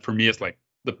that for me is like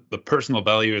the personal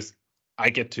value is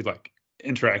I get to like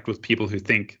interact with people who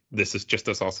think this is just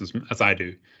as awesome as I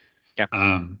do.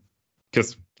 Yeah.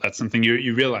 Because that's something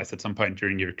you realize at some point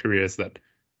during your career is that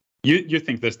you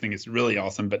think this thing is really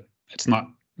awesome, but it's not.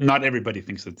 Not everybody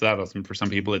thinks it's that awesome. For some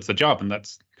people, it's a job, and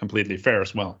that's completely fair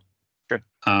as well. Sure.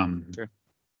 Sure.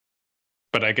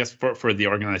 But I guess for the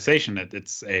organization,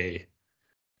 it's a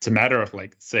matter of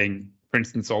like saying, for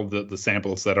instance, all the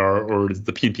samples that are, or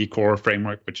the PnP core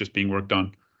framework, which is being worked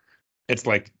on. It's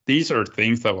like these are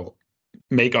things that will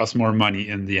make us more money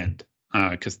in the end,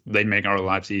 because they make our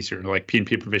lives easier. Like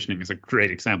PnP provisioning is a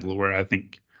great example where I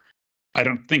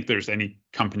don't think there's any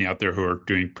company out there who are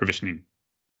doing provisioning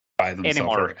by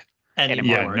themselves.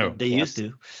 Anymore. Yeah, no. They used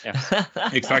to. Yeah.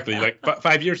 Exactly. Like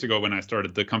 5 years ago when I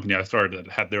started, the company I started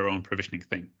had their own provisioning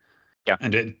thing. Yeah.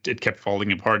 And it kept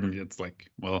falling apart, and it's like,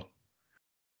 well,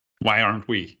 why aren't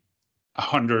we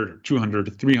 100 or 200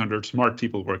 or 300 smart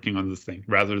people working on this thing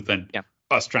rather than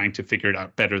us trying to figure it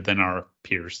out better than our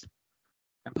peers?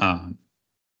 That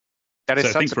is so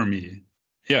I think for me,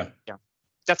 yeah.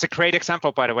 That's a great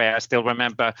example, by the way. I still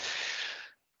remember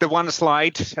the one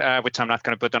slide, which I'm not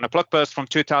going to put on a blog post, from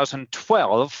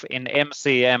 2012 in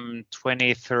MCM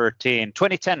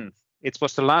 2010. It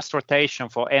was the last rotation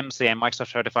for MCM,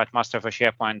 Microsoft Certified Master for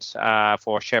SharePoint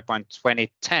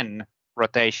 2010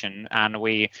 rotation. And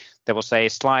there was a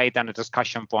slide and a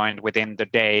discussion point within the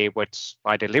day, which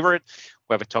I delivered,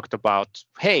 where we talked about,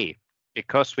 hey,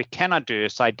 because we cannot do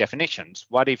site definitions,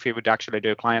 what if we would actually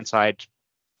do client-side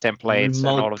templates and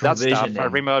all of that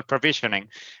stuff, remote provisioning?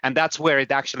 And that's where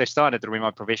it actually started, the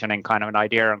remote provisioning kind of an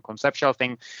idea and conceptual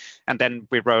thing. And then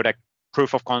we wrote a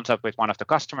proof of concept with one of the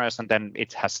customers, and then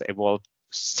it has evolved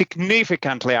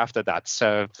significantly after that.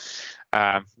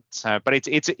 But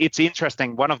it's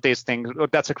interesting. One of these things,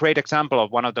 that's a great example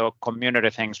of one of the community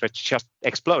things which just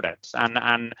exploded,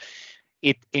 and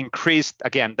it increased,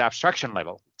 again, the abstraction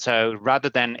level. So rather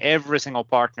than every single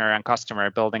partner and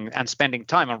customer building and spending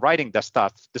time on writing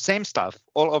the same stuff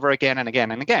all over again and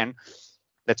again and again,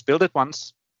 let's build it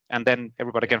once, and then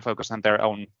everybody can focus on their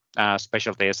own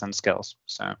specialties and skills.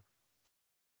 So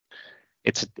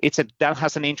that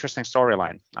has an interesting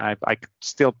storyline. I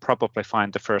still probably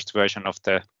find the first version of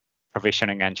the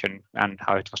provisioning engine and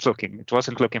how it was looking. It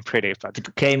wasn't looking pretty, but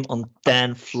it came on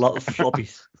 10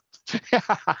 floppies.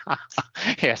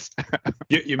 Yes.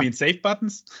 You mean safe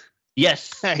buttons?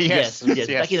 Yes. Yes.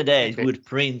 Back in the day, indeed. we would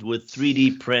print with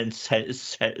 3D print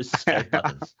safe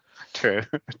buttons. True.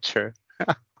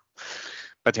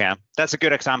 But yeah, that's a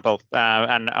good example,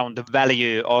 and on the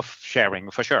value of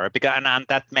sharing for sure. And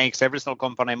that makes every single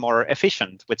company more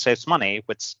efficient, which saves money,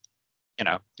 which,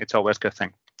 it's always a good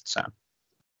thing. So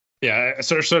yeah,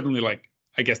 so certainly, like,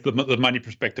 I guess the money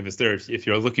perspective is there if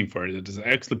you're looking for it. It is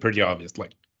actually pretty obvious.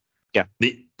 Like, yeah,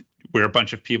 we're a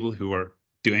bunch of people who are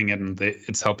doing it, and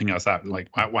it's helping us out. Like,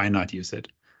 why not use it?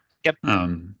 Yep.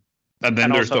 And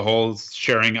then there's also the whole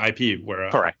sharing IP, where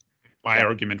correct. My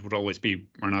argument would always be,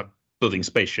 we're not building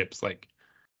spaceships. Like,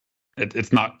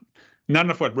 it's not. None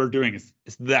of what we're doing is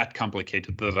that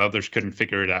complicated that others couldn't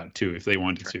figure it out too if they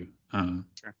wanted to.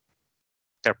 Sure.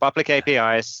 They're public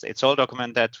APIs. It's all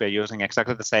documented. We're using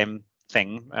exactly the same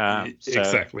thing.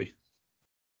 Exactly.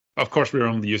 Of course, we're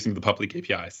only using the public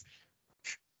APIs.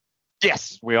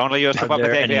 Yes, we only use the public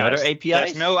APIs. Any other APIs?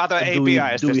 There's no other APIs. Do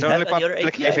we There's have only any other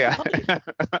public APIs?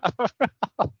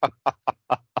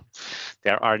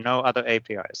 There are no other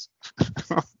APIs.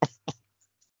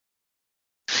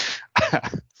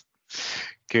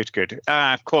 Good.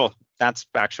 Cool. That's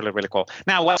actually really cool.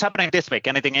 Now, what's happening this week?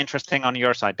 Anything interesting on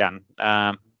your side, Dan?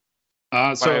 Well,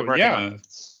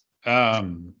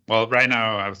 right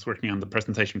now I was working on the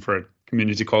presentation for a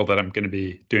community call that I'm going to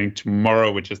be doing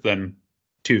tomorrow, which is then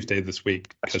Tuesday this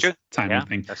week. That's true.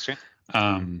 Thing. That's true.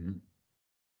 And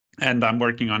I'm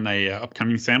working on a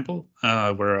upcoming sample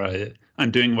where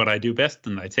I'm doing what I do best,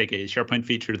 and I take a SharePoint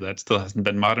feature that still hasn't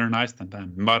been modernized, and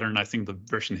I'm modernizing the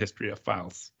version history of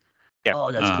files. Yeah.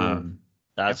 Oh, that's cool.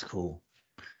 That's cool.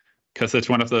 Because it's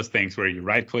one of those things where you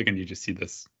right-click and you just see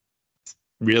this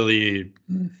really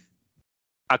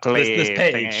ugly this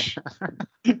page.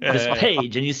 This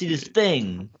page, and you see this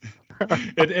thing.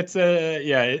 It's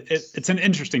an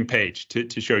interesting page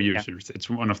to show users. It's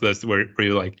one of those where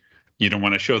you don't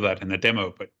want to show that in a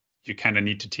demo, but you kind of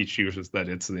need to teach users that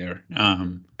it's there. I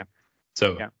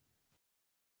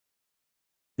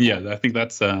think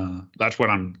that's what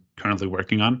I'm currently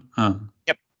working on.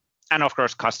 And of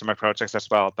course, customer projects as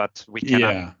well, but we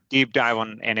cannot deep dive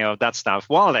on any of that stuff.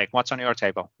 Waldek, what's on your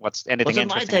table? What's on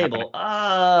my table?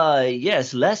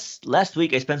 Yes, last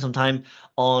week I spent some time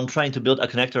on trying to build a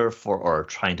connector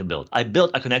I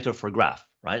built a connector for Graph,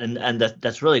 right? And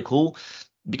that's really cool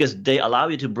because they allow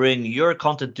you to bring your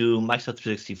content to Microsoft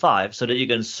 365 so that you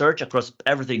can search across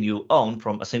everything you own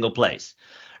from a single place,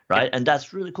 right? And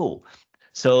that's really cool.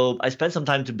 So I spent some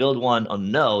time to build one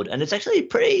on Node, and it's actually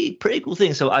pretty cool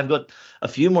thing. So I've got a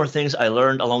few more things I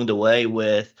learned along the way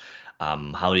with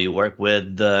how do you work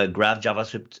with the Graph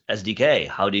JavaScript SDK?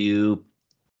 How do you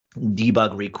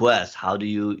debug requests? How do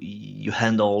you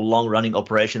handle long-running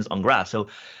operations on Graph? So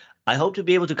I hope to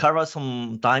be able to carve out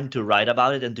some time to write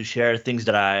about it and to share things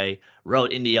that I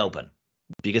wrote in the open.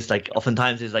 Because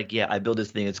oftentimes it's I built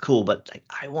this thing, it's cool, but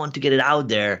I want to get it out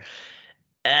there.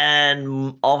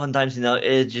 And oftentimes,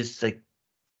 it's just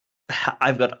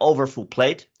I've got overfull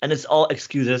plate, and it's all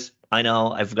excuses. I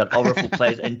know I've got overfull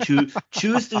plate, and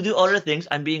choose to do other things.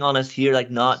 I'm being honest here,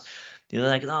 not,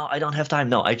 no, I don't have time.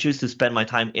 No, I choose to spend my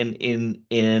time in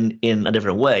a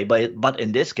different way. But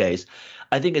in this case,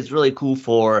 I think it's really cool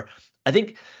I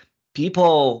think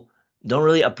people don't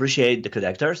really appreciate the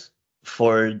connectors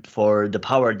for the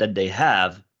power that they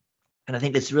have, and I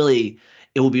think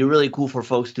it will be really cool for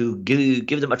folks to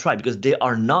give them a try because they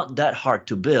are not that hard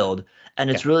to build. And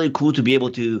it's really cool to be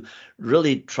able to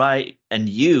really try and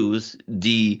use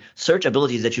the search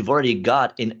abilities that you've already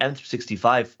got in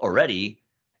M365 already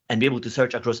and be able to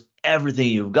search across everything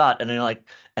you've got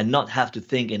and not have to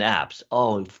think in apps.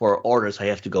 Oh, for orders, I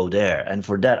have to go there. And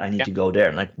for that, I need to go there.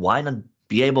 And why not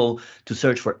be able to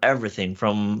search for everything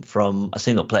from a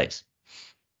single place?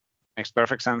 Makes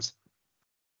perfect sense.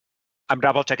 I'm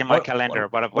double checking my calendar.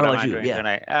 What am I doing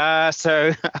tonight?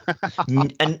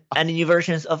 And any new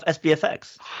versions of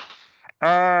SPFX?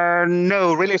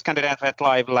 No, release candidate went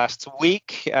live last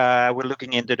week. We're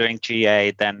looking into doing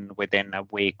GA then within a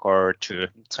week or two,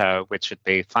 which should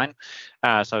be fine.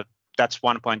 So that's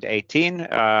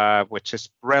 1.18, which is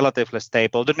relatively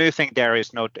stable. The new thing there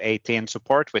is Node 18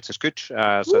 support, which is good.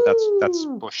 So that's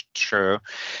pushed through.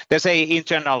 There's a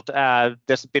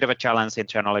bit of a challenge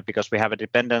internally because we have a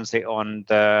dependency on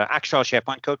the actual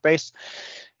SharePoint code base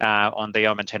on the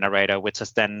element generator, which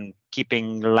is then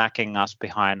lacking us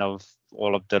behind of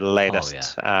all of the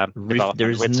latest development.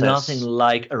 There's nothing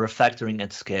like a refactoring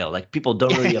at scale. People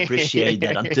don't really appreciate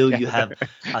that until you have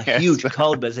a huge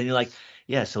code base and you're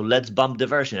so let's bump the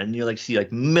version, and you see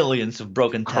millions of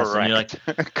broken tests, and you're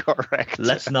correct.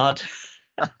 Let's not.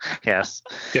 Yes.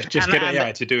 Just get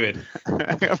AI to do it.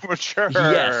 For sure.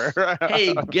 Yes.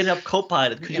 Hey, GitHub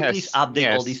Copilot, could you please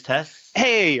update all these tests?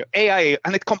 Hey, AI,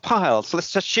 and it compiles.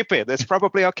 Let's just ship it. It's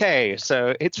probably okay.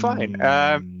 So it's fine.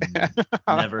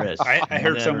 Never is. I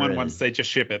heard someone once say just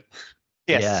ship it.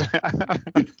 Yes. Yeah.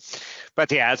 But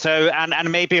so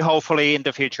and maybe hopefully in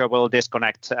the future we'll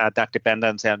disconnect that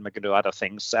dependency and we can do other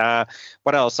things.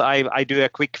 What else? I do a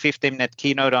quick 15-minute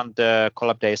keynote on the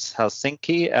Collab Days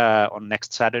Helsinki on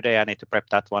next Saturday. I need to prep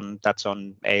that one. That's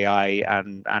on AI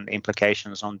and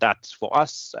implications on that for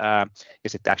us.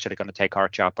 Is it actually going to take our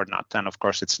job or not? And of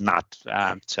course it's not.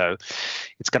 So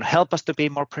it's going to help us to be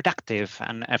more productive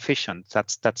and efficient.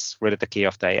 That's really the key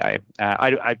of the AI.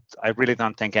 I really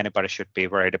don't think anybody should be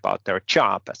worried about their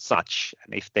job as such.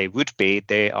 And if they would be,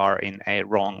 they are in a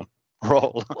wrong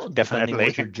role. Well, definitely.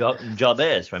 What your job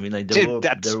is. I mean, there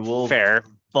were fair.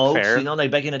 Folks, Fair.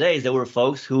 back in the days, there were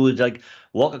folks who would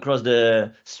walk across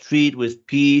the street with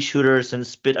pea shooters and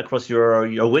spit across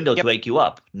your window to wake you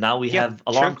up. Now we have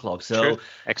alarm clocks. So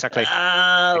exactly.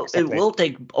 It will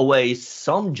take away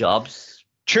some jobs.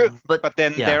 True, but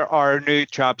then there are new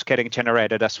jobs getting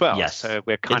generated as well. Yes, so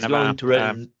we're kind of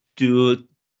to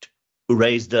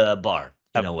raise the bar.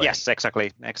 Yes,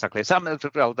 exactly.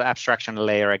 The abstraction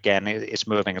layer again is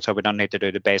moving, so we don't need to do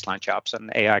the baseline jobs,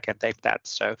 and AI can take that.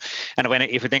 So, and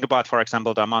if you think about, for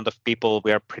example, the amount of people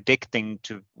we are predicting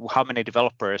how many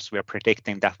developers we are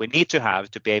predicting that we need to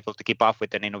have to be able to keep up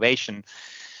with an innovation.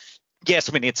 Yes,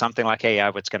 we need something like AI,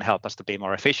 which can help us to be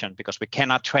more efficient because we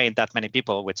cannot train that many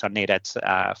people, which are needed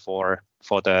for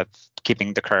the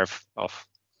keeping the curve of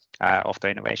the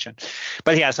innovation.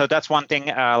 But so that's one thing.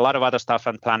 A lot of other stuff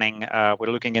and planning. We're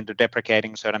looking into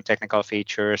deprecating certain technical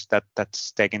features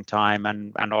that's taking time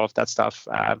and all of that stuff.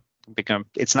 Because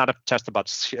it's not just about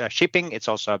shipping, it's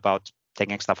also about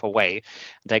taking stuff away.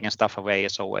 Taking stuff away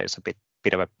is always a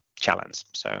bit of a challenge.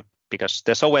 So because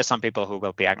there's always some people who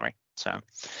will be angry. So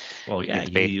well, yeah,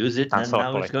 you use it and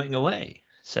now it's going away.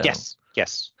 So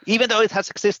Yes. Even though it has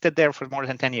existed there for more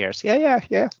than 10 years.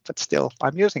 Yeah. But still,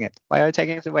 I'm using it. Why are you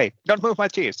taking it away? Don't move my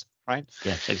cheese, right?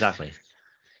 Yes, exactly.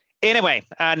 Anyway,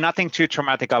 nothing too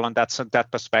dramatical on that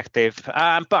perspective.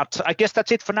 But I guess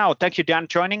that's it for now. Thank you, Dan,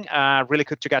 joining. Really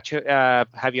good to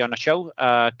have you on the show.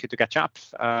 Good to catch up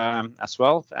as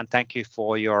well. And thank you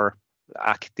for your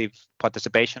active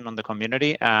participation on the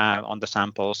community, on the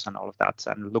samples and all of that.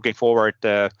 And looking forward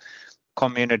to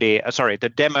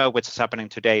the demo, which is happening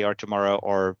today or tomorrow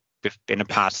or in the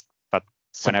past, but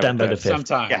September the 5th.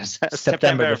 Sometime. Yes,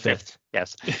 September the 5th.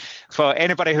 Yes. For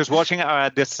anybody who's watching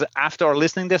this after or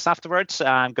listening this afterwards,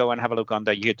 go and have a look on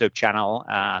the YouTube channel,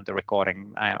 the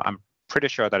recording. I'm pretty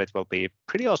sure that it will be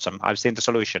pretty awesome. I've seen the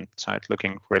solution, so it's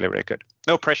looking really, really good.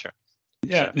 No pressure.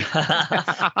 Yeah.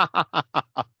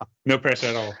 No pressure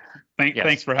at all.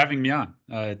 Thanks for having me on.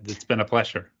 It's been a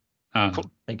pleasure.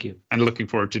 Cool. Thank you. And looking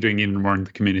forward to doing even more in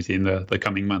the community in the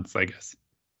coming months, I guess.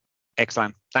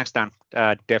 Excellent. Thanks, Dan.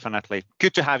 Definitely.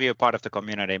 Good to have you a part of the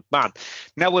community. But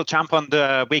now we'll jump on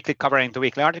the covering the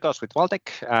weekly articles with Waldek.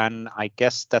 And I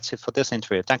guess that's it for this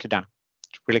interview. Thank you, Dan.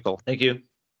 Really cool. Thank you.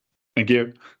 Thank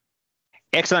you.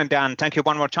 Excellent, Dan. Thank you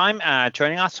one more time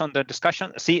joining us on the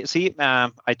discussion. See,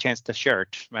 I changed the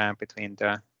shirt between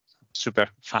the super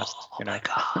fast. Oh my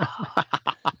God.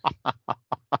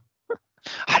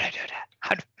 How do I do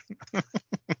that?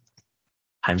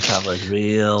 Time travel is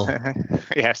real.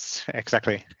 Yes,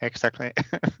 exactly.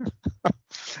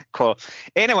 Cool.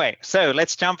 Anyway, so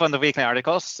let's jump on the weekly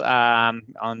articles on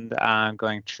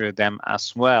going through them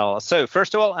as well. So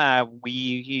first of all,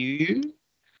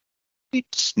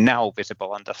 it's now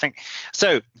visible on the thing.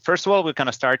 So first of all, we're going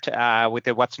to start with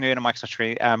the what's new in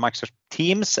Microsoft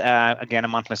Teams. Again, a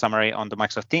monthly summary on the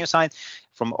Microsoft Teams side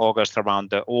from August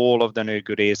around all of the new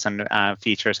goodies and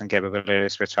features and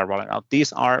capabilities which are rolling out.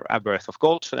 These are worth of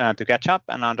gold to catch up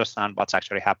and understand what's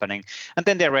actually happening. And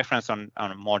then they reference on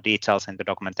more details in the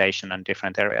documentation and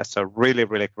different areas. So really,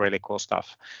 really, really cool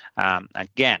stuff.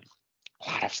 Again,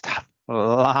 a lot of stuff. A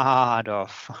lot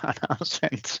of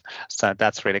announcements, so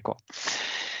that's really cool.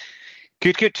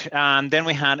 Good. Then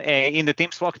we had in the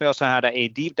Teams blog, we also had a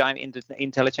deep dive into the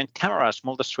intelligent cameras,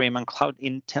 multi-stream and cloud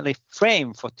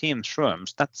IntelliFrame for Teams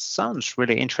rooms. That sounds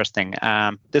really interesting.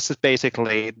 This is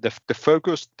basically the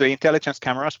focus, the intelligence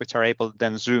cameras, which are able to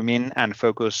then zoom in and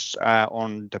focus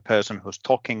on the person who's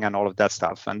talking and all of that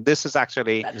stuff. And this is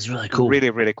actually that is really cool. Really,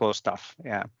 really cool stuff.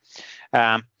 Yeah.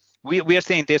 We are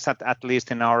seeing this at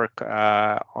least in our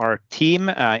team.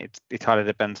 It highly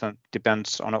depends on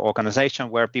the organization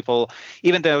where people,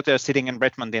 even though they're sitting in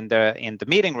Redmond in the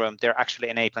meeting room, they're actually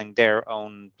enabling their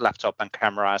own laptop and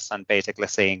cameras and basically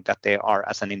saying that they are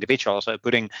as an individual. So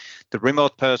putting the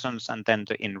remote persons and then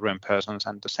the in-room persons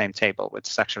on the same table,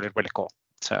 which is actually really cool.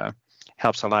 So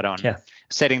helps a lot on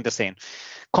setting the scene.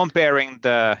 Comparing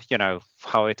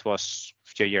how it was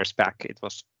few years back, it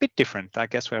was a bit different. I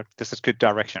guess this is good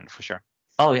direction for sure.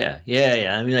 Oh yeah.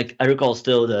 I mean, like I recall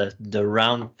still the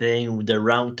round thing, the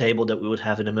round table that we would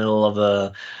have in the middle of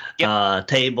a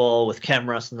table with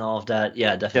cameras and all of that.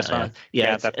 Yeah, definitely.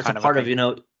 It's a part of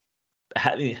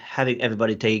having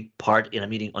everybody take part in a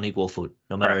meeting on equal foot,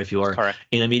 no matter if you are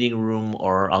in a meeting room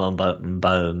or alone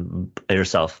by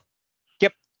yourself.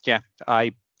 Yep.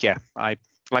 I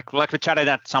like we chatted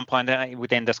at some point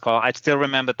within this call. I still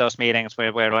remember those meetings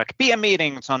where we're like PM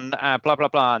meetings on blah blah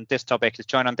blah, and this topic is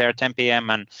join on there 10 p.m.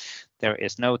 and there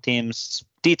is no Teams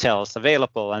details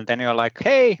available, and then you're like,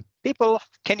 hey people,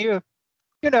 can you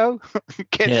get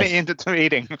me into the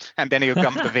meeting, and then you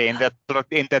come to me in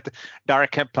that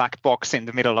dark black box in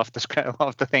the middle of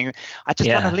the thing. I just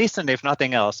want to listen, if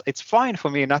nothing else. It's fine for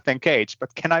me not engaged,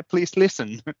 but can I please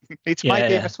listen? It's my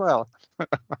game as well.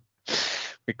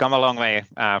 We come a long way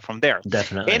from there.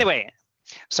 Definitely. Anyway,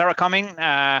 Sarah Cummings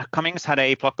had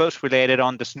a blog post related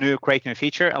on this great new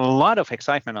feature. A lot of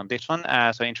excitement on this one.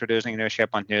 So introducing new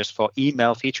SharePoint News for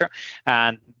email feature.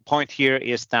 And point here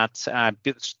is that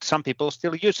some people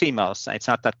still use emails. It's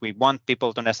not that we want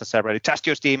people to necessarily just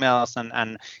use emails,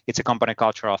 and it's a company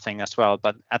cultural thing as well.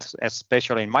 But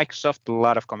especially in Microsoft, a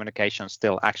lot of communication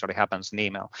still actually happens in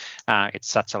email. It's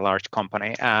such a large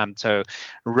company. So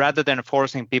rather than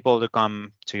forcing people to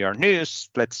come to your news,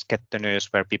 let's get the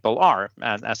news where people are.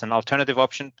 And as an alternative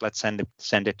option, let's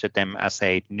send it to them as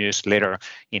a newsletter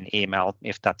in email,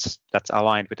 if that's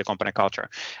aligned with the company culture.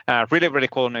 Really, really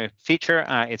cool new feature.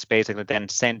 It's basically then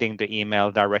sending the email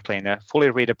directly in a fully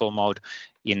readable mode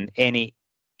in any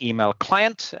email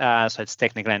client. So it's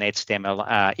technically an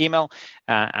HTML email.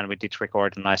 And we did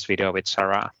record a nice video with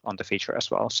Sarah on the feature as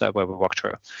well. So where we walk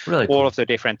through all of the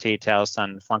different details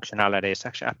and functionalities.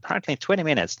 Actually, apparently 20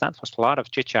 minutes. That was a lot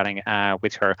of chit-chatting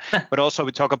with her. But also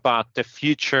we talk about the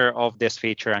future of this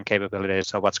feature and capabilities.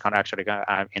 So what's going to actually go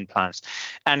in plans.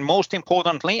 And most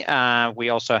importantly, we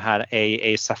also had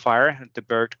a Sapphire, the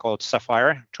bird called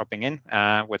Sapphire, dropping in,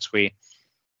 which we,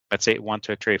 let's say 1,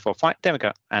 2, 3, 4, 5. There we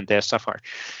go. And there's Sapphire.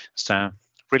 So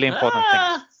really important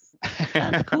things.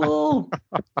 That's cool.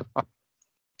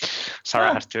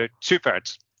 Sarah has two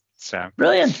birds. So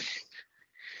brilliant.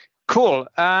 Cool.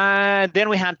 Then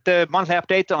we had the monthly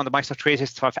update on the Microsoft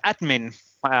 365 admin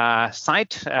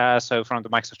site. So from the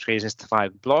Microsoft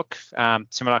 365 blog,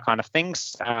 similar kind of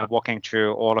things, walking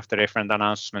through all of the different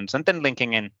announcements and then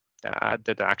linking in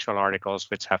the actual articles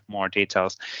which have more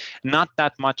details. Not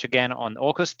that much again on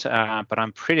August, but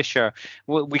I'm pretty sure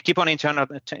we keep on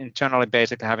internally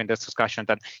basically having this discussion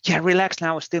that, yeah, relax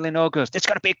now, we're still in August. It's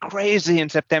going to be crazy in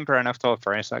September and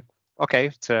October. It's like, okay,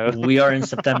 so. We are in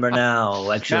September now,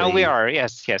 actually. Now we are,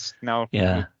 yes. Now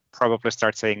yeah. Probably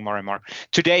start saying more and more.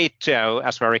 Today,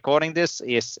 as we're recording this,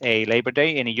 is a Labor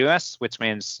Day in the US, which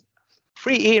means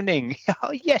free evening.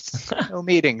 Oh, yes, no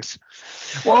meetings.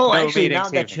 Well, no actually, now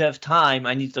that you have time,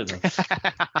 I need to go.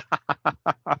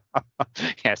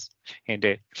 Yes,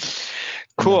 indeed.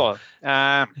 Cool.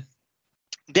 Then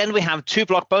we have 2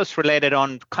 blog posts related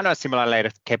on kind of similar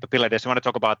related capabilities. I want to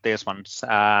talk about these ones.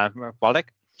 Waldek?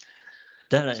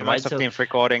 Definitely. Microsoft Teams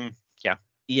recording. Yeah.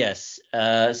 Yes.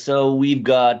 So we've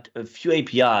got a few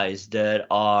APIs that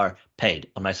are paid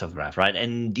on Microsoft Graph, right?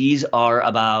 And these are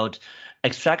about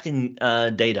extracting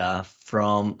data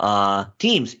from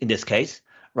Teams in this case,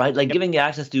 right? Like giving you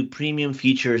access to premium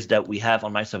features that we have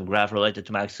on Microsoft Graph related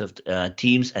to Microsoft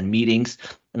Teams and meetings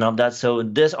and all that. So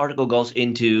this article goes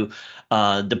into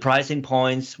the pricing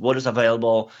points, what is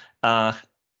available,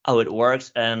 how it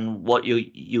works, and what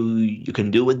you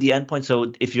can do with the endpoint.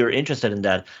 So if you're interested in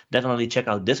that, definitely check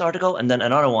out this article. And then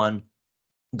another one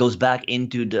goes back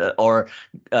into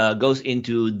goes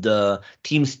into the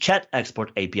Teams chat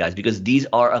export APIs, because these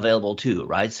are available too,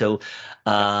 right? So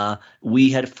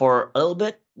we had for a little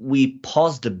bit, we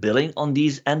paused the billing on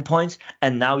these endpoints,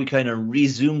 and now we kind of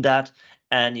resume that,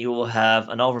 and you will have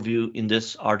an overview in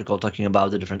this article talking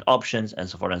about the different options and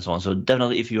so forth and so on. So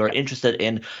definitely, if you are interested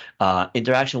in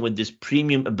interaction with these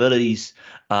premium abilities,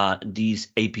 these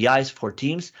APIs for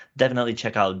Teams, definitely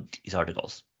check out these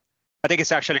articles. I think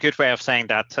it's actually a good way of saying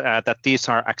that that these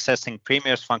are accessing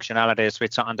premium functionalities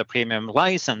which are under premium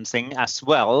licensing as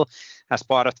well as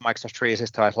part of the Microsoft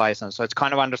 365 license. So it's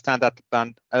kind of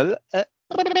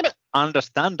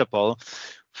understandable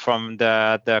from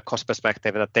the cost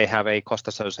perspective that they have a cost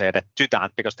associated to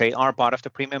that, because they are part of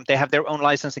the premium. They have their own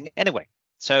licensing anyway.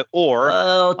 So, or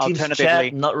Teams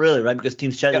alternatively, chat, not really, right? Because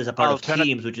Teams chat is a part of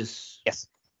Teams, which is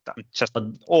just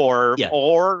or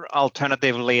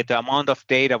alternatively, the amount of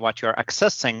data what you're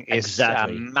accessing is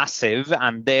massive,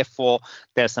 and therefore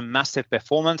there's a massive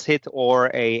performance hit or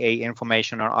a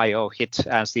information or I/O hit,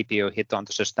 CPU hit on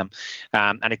the system,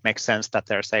 and it makes sense that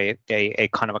there's a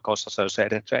kind of a cost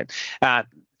associated to it.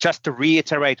 Just to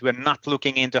reiterate, we're not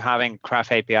looking into having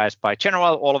Graph APIs by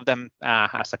general. All of them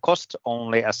has a cost,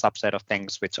 only a subset of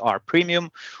things which are premium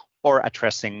or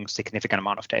addressing significant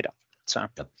amount of data. So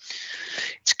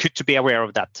it's good to be aware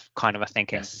of that kind of a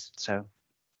thinking. Yes. So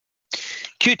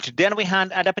good. Then we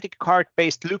had adaptive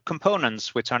card-based loop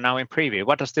components, which are now in preview.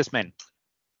 What does this mean?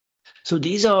 So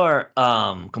these are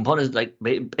components, like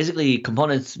basically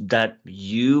components that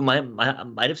you might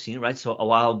have seen, right? So a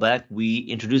while back, we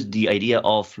introduced the idea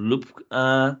of loop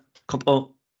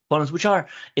components, which are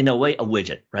in a way a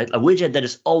widget, right? A widget that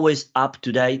is always up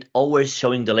to date, always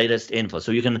showing the latest info.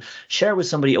 So you can share with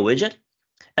somebody a widget,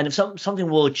 and if something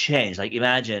will change, like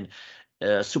imagine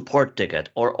a support ticket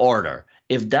or order,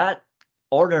 if that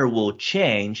order will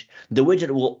change, the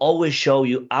widget will always show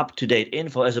you up-to-date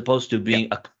info as opposed to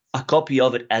being a copy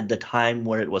of it at the time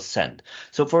where it was sent.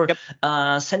 So for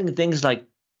sending things like,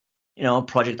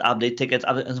 project update tickets,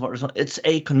 and so forth, it's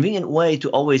a convenient way to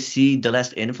always see the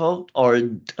last info or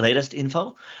latest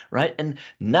info, right? And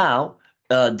now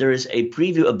there is a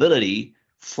preview ability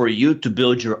for you to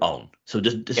build your own. So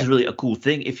this is really a cool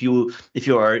thing. If you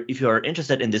are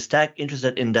interested in this tech,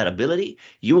 interested in that ability,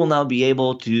 you will now be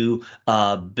able to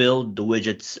build the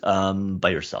widgets by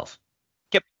yourself.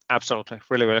 Yep, absolutely,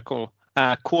 really, really cool.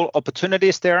 Cool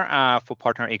opportunities there for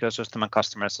partner ecosystem and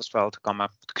customers as well to come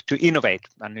up to innovate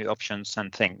and new options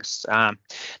and things.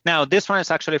 Now this one is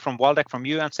actually from Waldek, from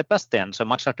you and Sebastian. So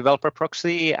Microsoft Developer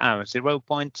Proxy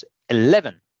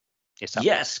 0.11.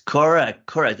 Yes,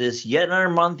 correct. There's yet another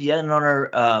month, yet another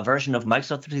version of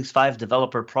Microsoft 365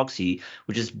 Developer Proxy,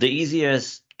 which is the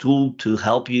easiest tool to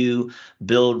help you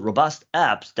build robust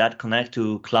apps that connect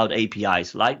to cloud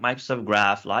APIs like Microsoft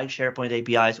Graph, like SharePoint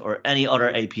APIs, or any other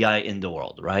API in the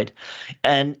world, right?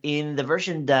 And in the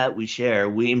version that we share,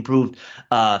 we improved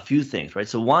a few things, right?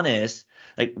 So one is,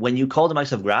 like, when you call the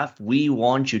Microsoft Graph, we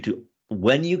want you to,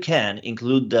 when you can,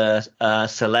 include the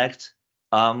select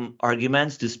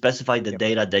arguments to specify the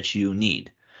data that you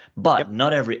need. But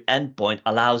not every endpoint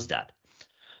allows that.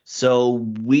 So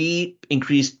we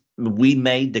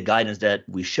made the guidance that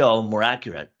we show more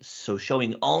accurate. So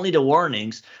showing only the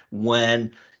warnings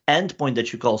when endpoint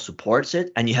that you call supports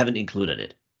it and you haven't included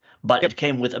it. But it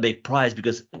came with a big price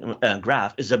because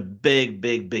Graph is a big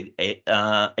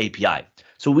API.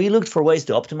 So we looked for ways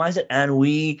to optimize it, and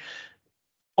we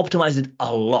optimize it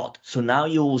a lot. So now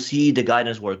you will see the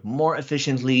guidance work more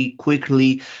efficiently,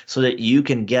 quickly, so that you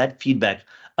can get feedback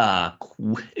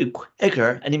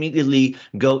quicker and immediately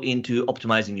go into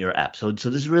optimizing your app. So this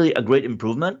is really a great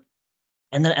improvement.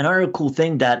 And then another cool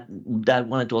thing that I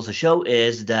wanted to also show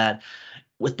is that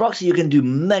with Proxy, you can do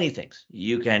many things.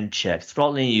 You can check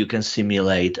throttling, you can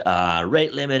simulate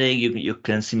rate limiting, you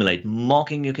can simulate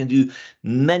mocking, you can do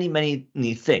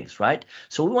many things, right?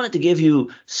 So we wanted to give you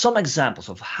some examples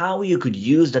of how you could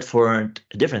use that for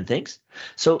different things.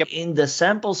 So in the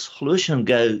sample solution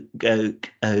gallery,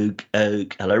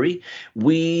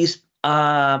 we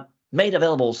made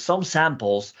available some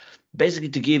samples basically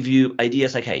to give you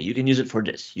ideas like, hey, you can use it for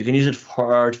this, you can use it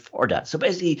for that. So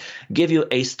basically give you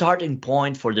a starting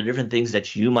point for the different things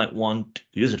that you might want to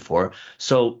use it for.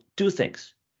 So two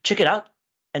things, check it out.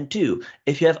 And two,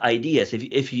 if you have ideas,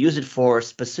 if you use it for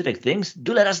specific things,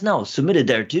 do let us know, submit it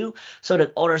there too, so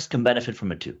that others can benefit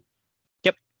from it too.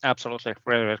 Absolutely,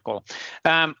 really cool.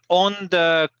 On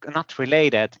the not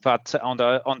related, but on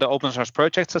the open source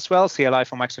projects as well, CLI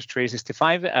for Microsoft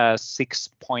 365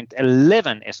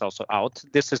 6.11 is also out.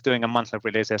 This is doing a monthly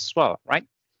release as well, right?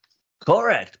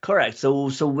 Correct.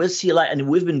 So with CLI, and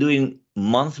we've been doing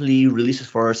monthly releases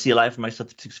for CLI for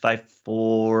Microsoft 365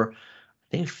 for I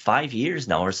think 5 years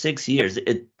now, or 6 years.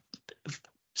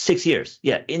 6 years.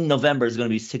 Yeah, in November is going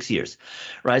to be 6 years,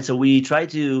 right? So we try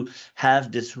to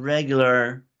have this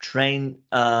regular train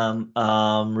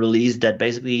release that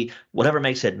basically whatever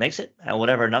makes it, and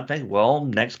whatever not makes it, well,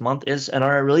 next month is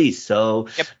another release. So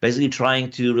basically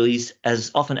trying to release as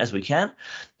often as we can.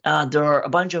 There are a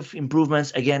bunch of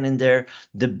improvements again in there.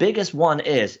 The biggest one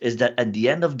is that at the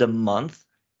end of the month,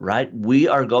 right, we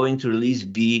are going to release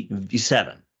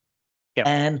V7.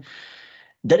 And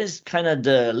that is kind of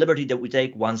the liberty that we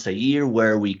take once a year,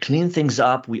 where we clean things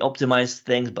up, we optimize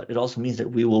things, but it also means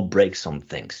that we will break some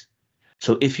things.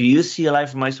 So if you use CLI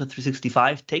for Microsoft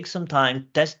 365, take some time,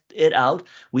 test it out.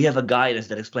 We have a guidance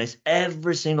that explains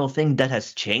every single thing that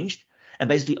has changed, and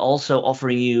basically also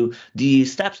offering you the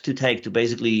steps to take to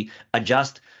basically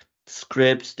adjust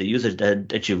scripts, the users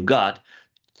that you've got,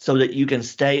 so that you can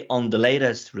stay on the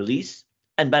latest release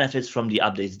and benefits from the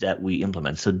updates that we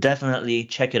implement. So definitely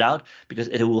check it out, because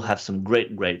it will have some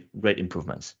great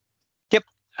improvements.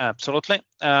 Absolutely.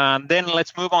 Then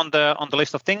let's move on the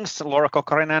list of things. Laura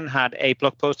Kokkarinen had a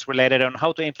blog post related on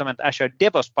how to implement Azure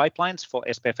DevOps pipelines for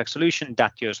SPFX solution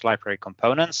that use library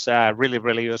components.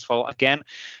 Really useful again.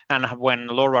 And when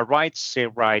Laura writes, she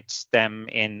writes them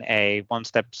in a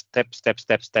step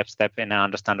in an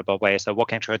understandable way. So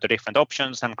walking through the different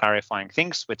options and clarifying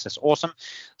things, which is awesome.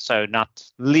 So not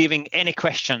leaving any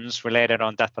questions related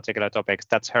on that particular topic.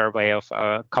 That's her way of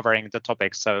covering the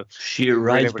topic. So she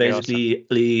writes really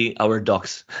basically awesome. Our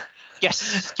docs.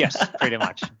 Yes, pretty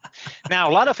much. Now,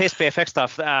 a lot of SPFX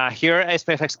stuff here.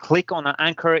 SPFX click on an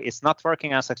anchor is not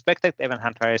working as expected. Event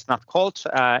handler is not called.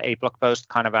 A blog post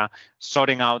kind of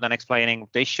sorting out and explaining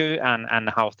the issue and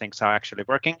how things are actually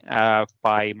working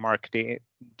by Mark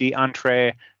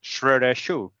DeAndre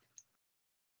Schroeder-Schuh.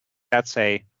 That's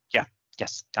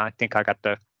yes, I think I got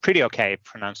the pretty okay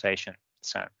pronunciation.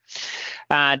 So,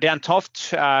 Dan Toft,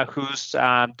 who's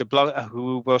the blog,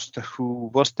 who was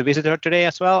the visitor today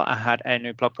as well, I had a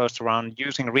new blog post around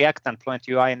using React and Fluent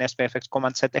UI and SPFX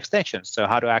command set extensions. So,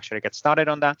 how to actually get started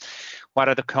on that? What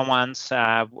are the commands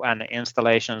and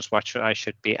installations? What I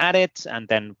should be added? And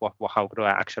then how do I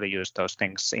actually use those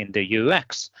things in the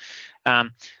UX?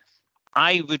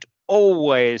 I would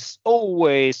always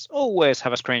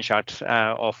have a screenshot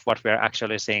of what we're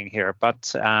actually seeing here.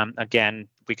 But again,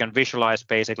 we can visualize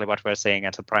basically what we're seeing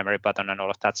as a primary button and all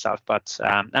of that stuff. But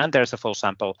and there's a full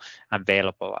sample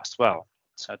available as well.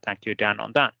 So thank you, Dan,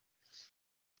 on that.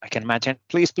 I can imagine.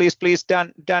 Please,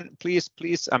 Dan, please.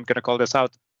 I'm going to call this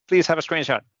out. Please have a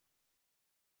screenshot.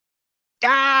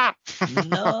 Ah!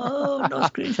 No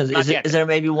screenshots. Not yet. Is there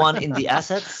maybe one in the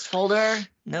assets folder?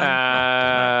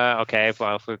 No. Okay.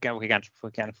 Well, we can.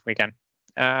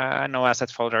 No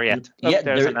assets folder yet. Yeah,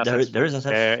 There's an assets. there is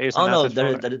assets. There is oh an no, assets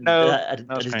folder. that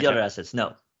is the other assets.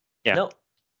 No. Yeah. No.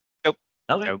 Nope.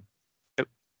 Okay. Nope.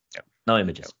 No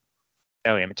images.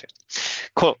 No images.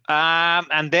 Cool.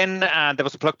 And then there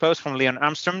was a blog post from Leon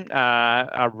Armstrong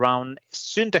around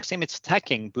syntax image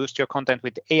tagging, boost your content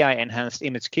with AI enhanced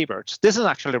image keywords. This is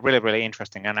actually really, really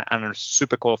interesting and a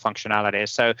super cool functionality.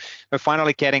 So we're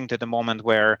finally getting to the moment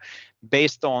where,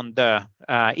 based on the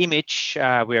image,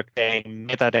 we are getting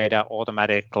metadata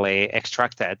automatically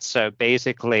extracted. So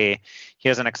basically,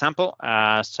 here's an example.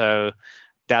 So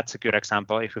that's a good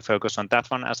example if we focus on that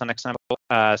one as an example.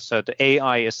 So the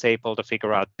AI is able to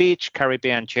figure out beach,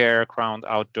 Caribbean, chair, ground,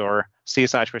 outdoor,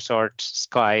 seaside resort,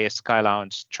 sky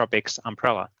lounge, tropics,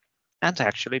 umbrella. That's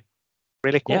actually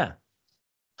really cool.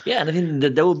 Yeah, and I think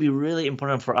that would be really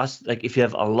important for us, like if you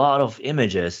have a lot of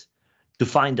images, to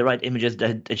find the right images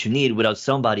that you need without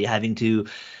somebody having to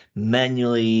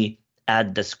manually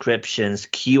add descriptions,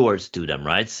 keywords to them,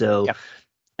 right? So. Yep.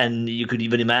 And you could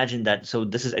even imagine that, so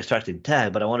this is extracting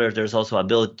tag, but I wonder if there's also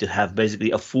ability to have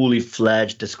basically a fully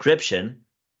fledged description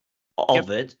of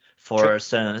it for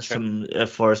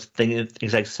for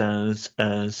things like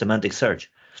semantic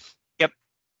search. Yep,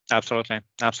 absolutely.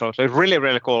 Really,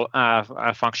 really cool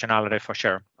functionality for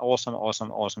sure.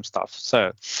 Awesome stuff.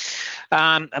 So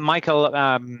Michael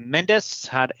Mendes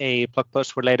had a blog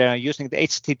post related using the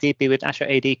HTTP with Azure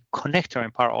AD connector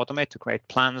in Power Automate to create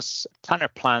planner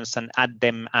plans and add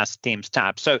them as Teams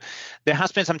tabs. So there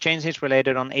has been some changes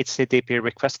related on HTTP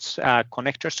requests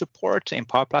connector support in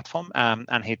Power Platform,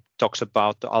 and he talks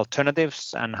about the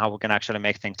alternatives and how we can actually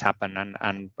make things happen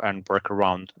and work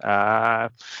around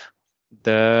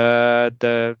the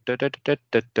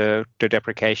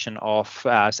deprecation of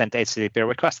sent HTTP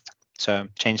request. So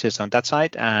changes on that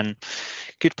side, and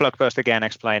good blog post again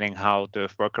explaining how to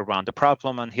work around the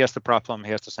problem. And here's the problem,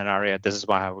 here's the scenario. This is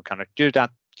why we're going to do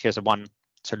that. Here's one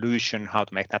solution how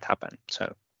to make that happen.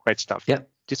 So great stuff. Yeah,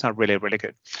 these are really, really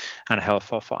good and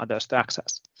helpful for others to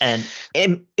access. And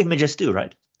images too,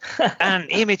 right? And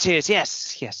images,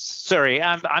 yes. Sorry,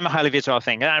 I'm a highly visual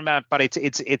thing, but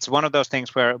it's one of those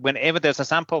things where whenever there's a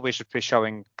sample, we should be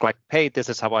showing like, hey, this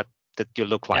is how that you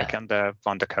look like on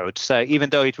the code. So even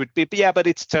though it would be, but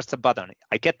it's just a button.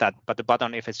 I get that, but the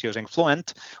button, if it's using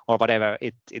Fluent or whatever,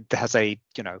 it has a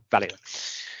value.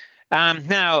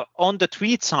 Now, on the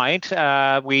tweet side,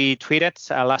 we tweeted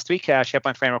last week,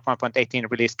 SharePoint Framework 1.18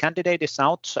 release candidate is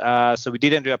out. So we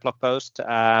didn't do a blog post.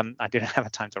 I didn't have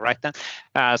time to write that.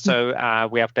 So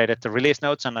we updated the release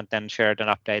notes and then shared an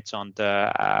updates on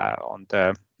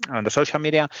the social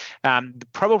media.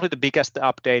 Probably the biggest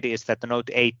update is that the Node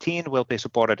 18 will be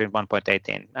supported in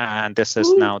 1.18. And this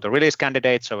is now the release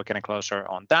candidate, so we're getting closer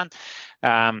on that.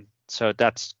 So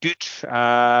that's good.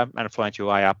 And Fluent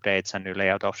UI updates and new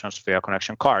layout options for your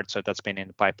connection card. So that's been in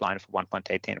the pipeline for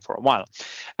 1.18 for a while.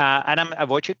 Adam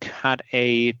Wojcik had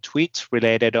a tweet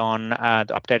related on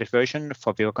the updated version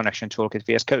for Viva Connection Toolkit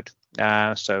VS Code.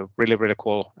 So really, really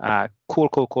cool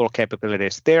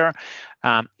capabilities there.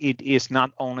 It is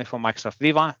not only for Microsoft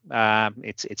Viva.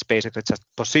 It's basically just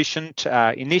positioned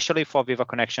initially for Viva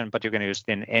Connection, but you can use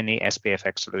it in any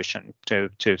SPFX solution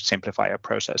to simplify your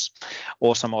process.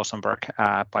 Awesome work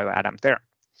by Adam there.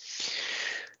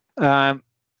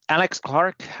 Alex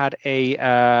Clark had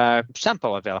a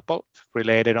sample available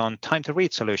related on time to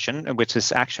read solution, which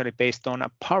is actually based on a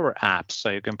Power App.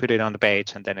 So you can put it on the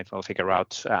page and then it will figure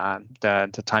out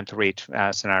the time to read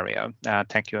scenario.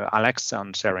 Thank you, Alex,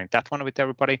 on sharing that one with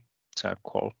everybody. So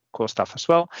cool stuff as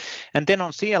well. And then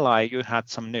on CLI, you had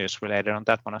some news related on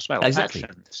that one as well. Exactly.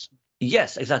 Actions.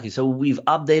 Yes, exactly. So we've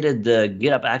updated the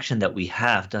GitHub action that we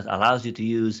have that allows you to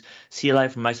use CLI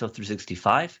from Microsoft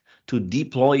 365 to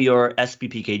deploy your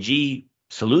SPPKG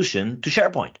solution to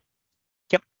SharePoint.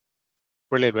 Yep.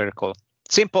 Really, really cool.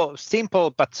 Simple,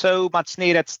 but so much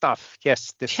needed stuff.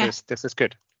 Yes, this is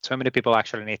good. So many people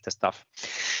actually need the stuff.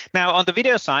 Now, on the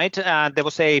video side, there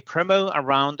was a promo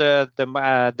around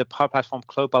the Power Platform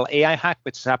Global AI Hack,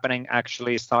 which is happening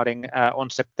actually starting on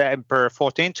September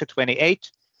 14 to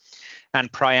 28. And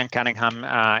Brian Cunningham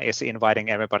is inviting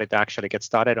everybody to actually get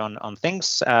started on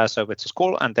things, so which is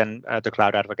cool. And then the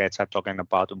cloud advocates are talking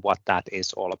about what that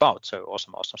is all about. So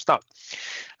awesome stuff.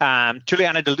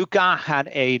 Juliana De Luca had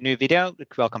a new video.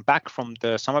 Welcome back from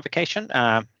the summer vacation.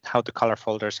 How to color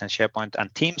folders in SharePoint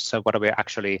and Teams. So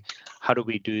how do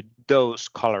we do those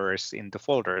colors in the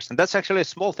folders? And that's actually a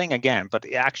small thing again, but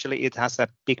it has a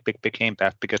big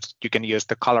impact because you can use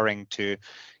the coloring to,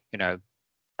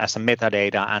 as a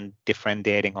metadata and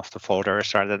differentiating of the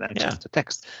folders rather than just the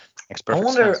text. Makes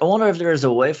perfect sense. I wonder if there is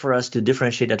a way for us to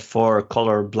differentiate that for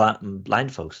color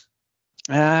blind folks.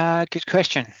 Good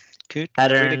question.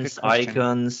 Patterns, really good question.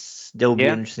 icons, that would be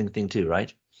an interesting thing too,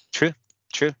 right? True.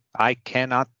 I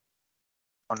cannot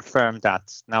confirm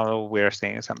that. Now we're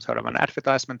seeing some sort of an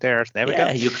advertisement there. There we go.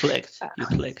 Yeah, you clicked.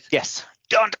 Yes.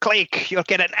 Don't click, you'll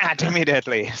get an ad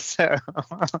immediately. So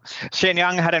Shane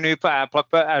Young had a new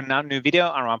new video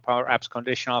around Power Apps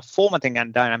conditional formatting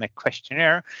and dynamic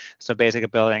questionnaire. So basically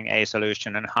building a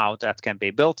solution and how that can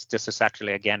be built. This is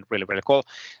actually, again, really, really cool.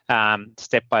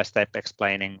 Step by step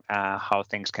explaining how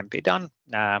things can be done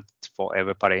for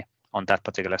everybody on that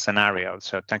particular scenario.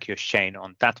 So thank you, Shane,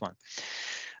 on that one.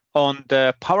 On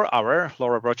the Power Hour,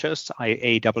 Laura Rogers,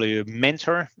 IAW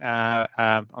mentor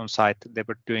on site, they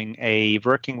were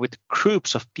working with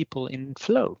groups of people in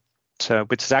Flow, so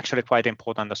which is actually quite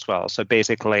important as well. So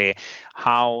basically,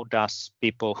 how does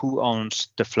who owns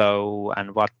the Flow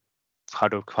and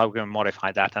how we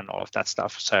modify that and all of that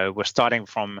stuff. So we're starting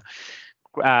from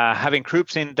having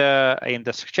groups in the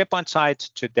SharePoint side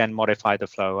to then modify the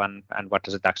Flow and what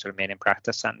does it actually mean in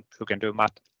practice and who can do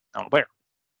what and where.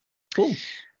 Cool.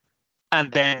 And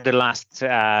then the last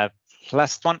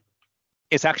one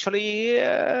is actually,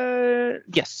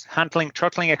 handling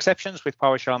throttling exceptions with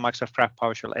PowerShell and Microsoft Graph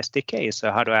PowerShell SDK.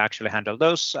 So how do I actually handle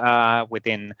those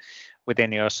within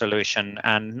your solution?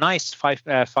 And nice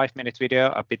 5-minute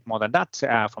video, a bit more than that,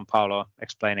 from Paolo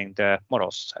explaining the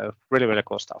models. So really, really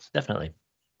cool stuff. Definitely.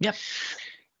 Yep.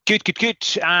 Good.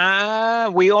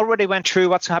 We already went through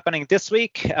what's happening this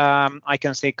week. I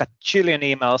can see gajillion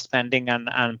emails pending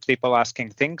and people asking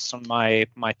things on my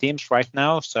Teams right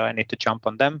now, so I need to jump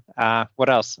on them. What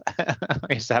else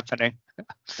is happening?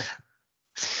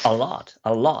 A lot.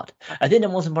 I think the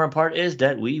most important part is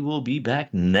that we will be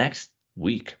back next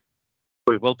week.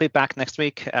 We will be back next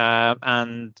week,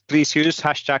 and please use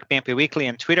hashtag PnP Weekly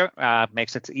on Twitter.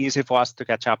 Makes it easy for us to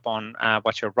catch up on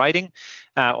what you're writing.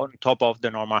 On top of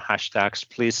the normal hashtags,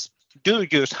 please do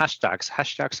use hashtags.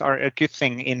 Hashtags are a good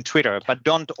thing in Twitter, but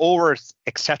don't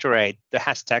over-exaggerate the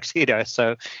hashtags either.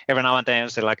 So every now and then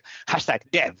it's like hashtag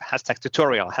dev, hashtag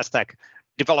tutorial, hashtag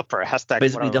developer, hashtag.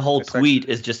 Basically, the whole tweet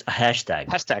is just a hashtag.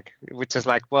 Hashtag, which is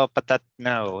like, well, but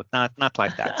not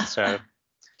like that. So.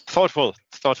 Thoughtful.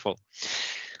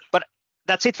 But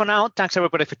that's it for now. Thanks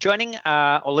everybody for joining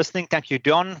or listening. Thank you,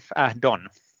 Don.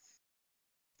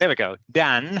 There we go.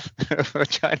 Dan for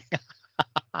joining.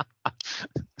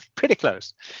 Pretty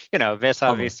close.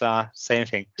 Visa, same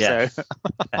thing. Yes.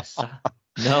 So.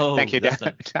 No. Thank you,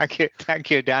 Dan.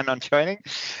 Thank you, Dan, on joining.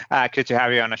 Good to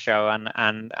have you on the show,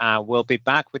 and we'll be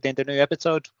back within the new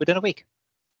episode within a week.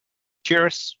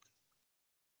 Cheers.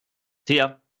 See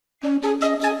ya.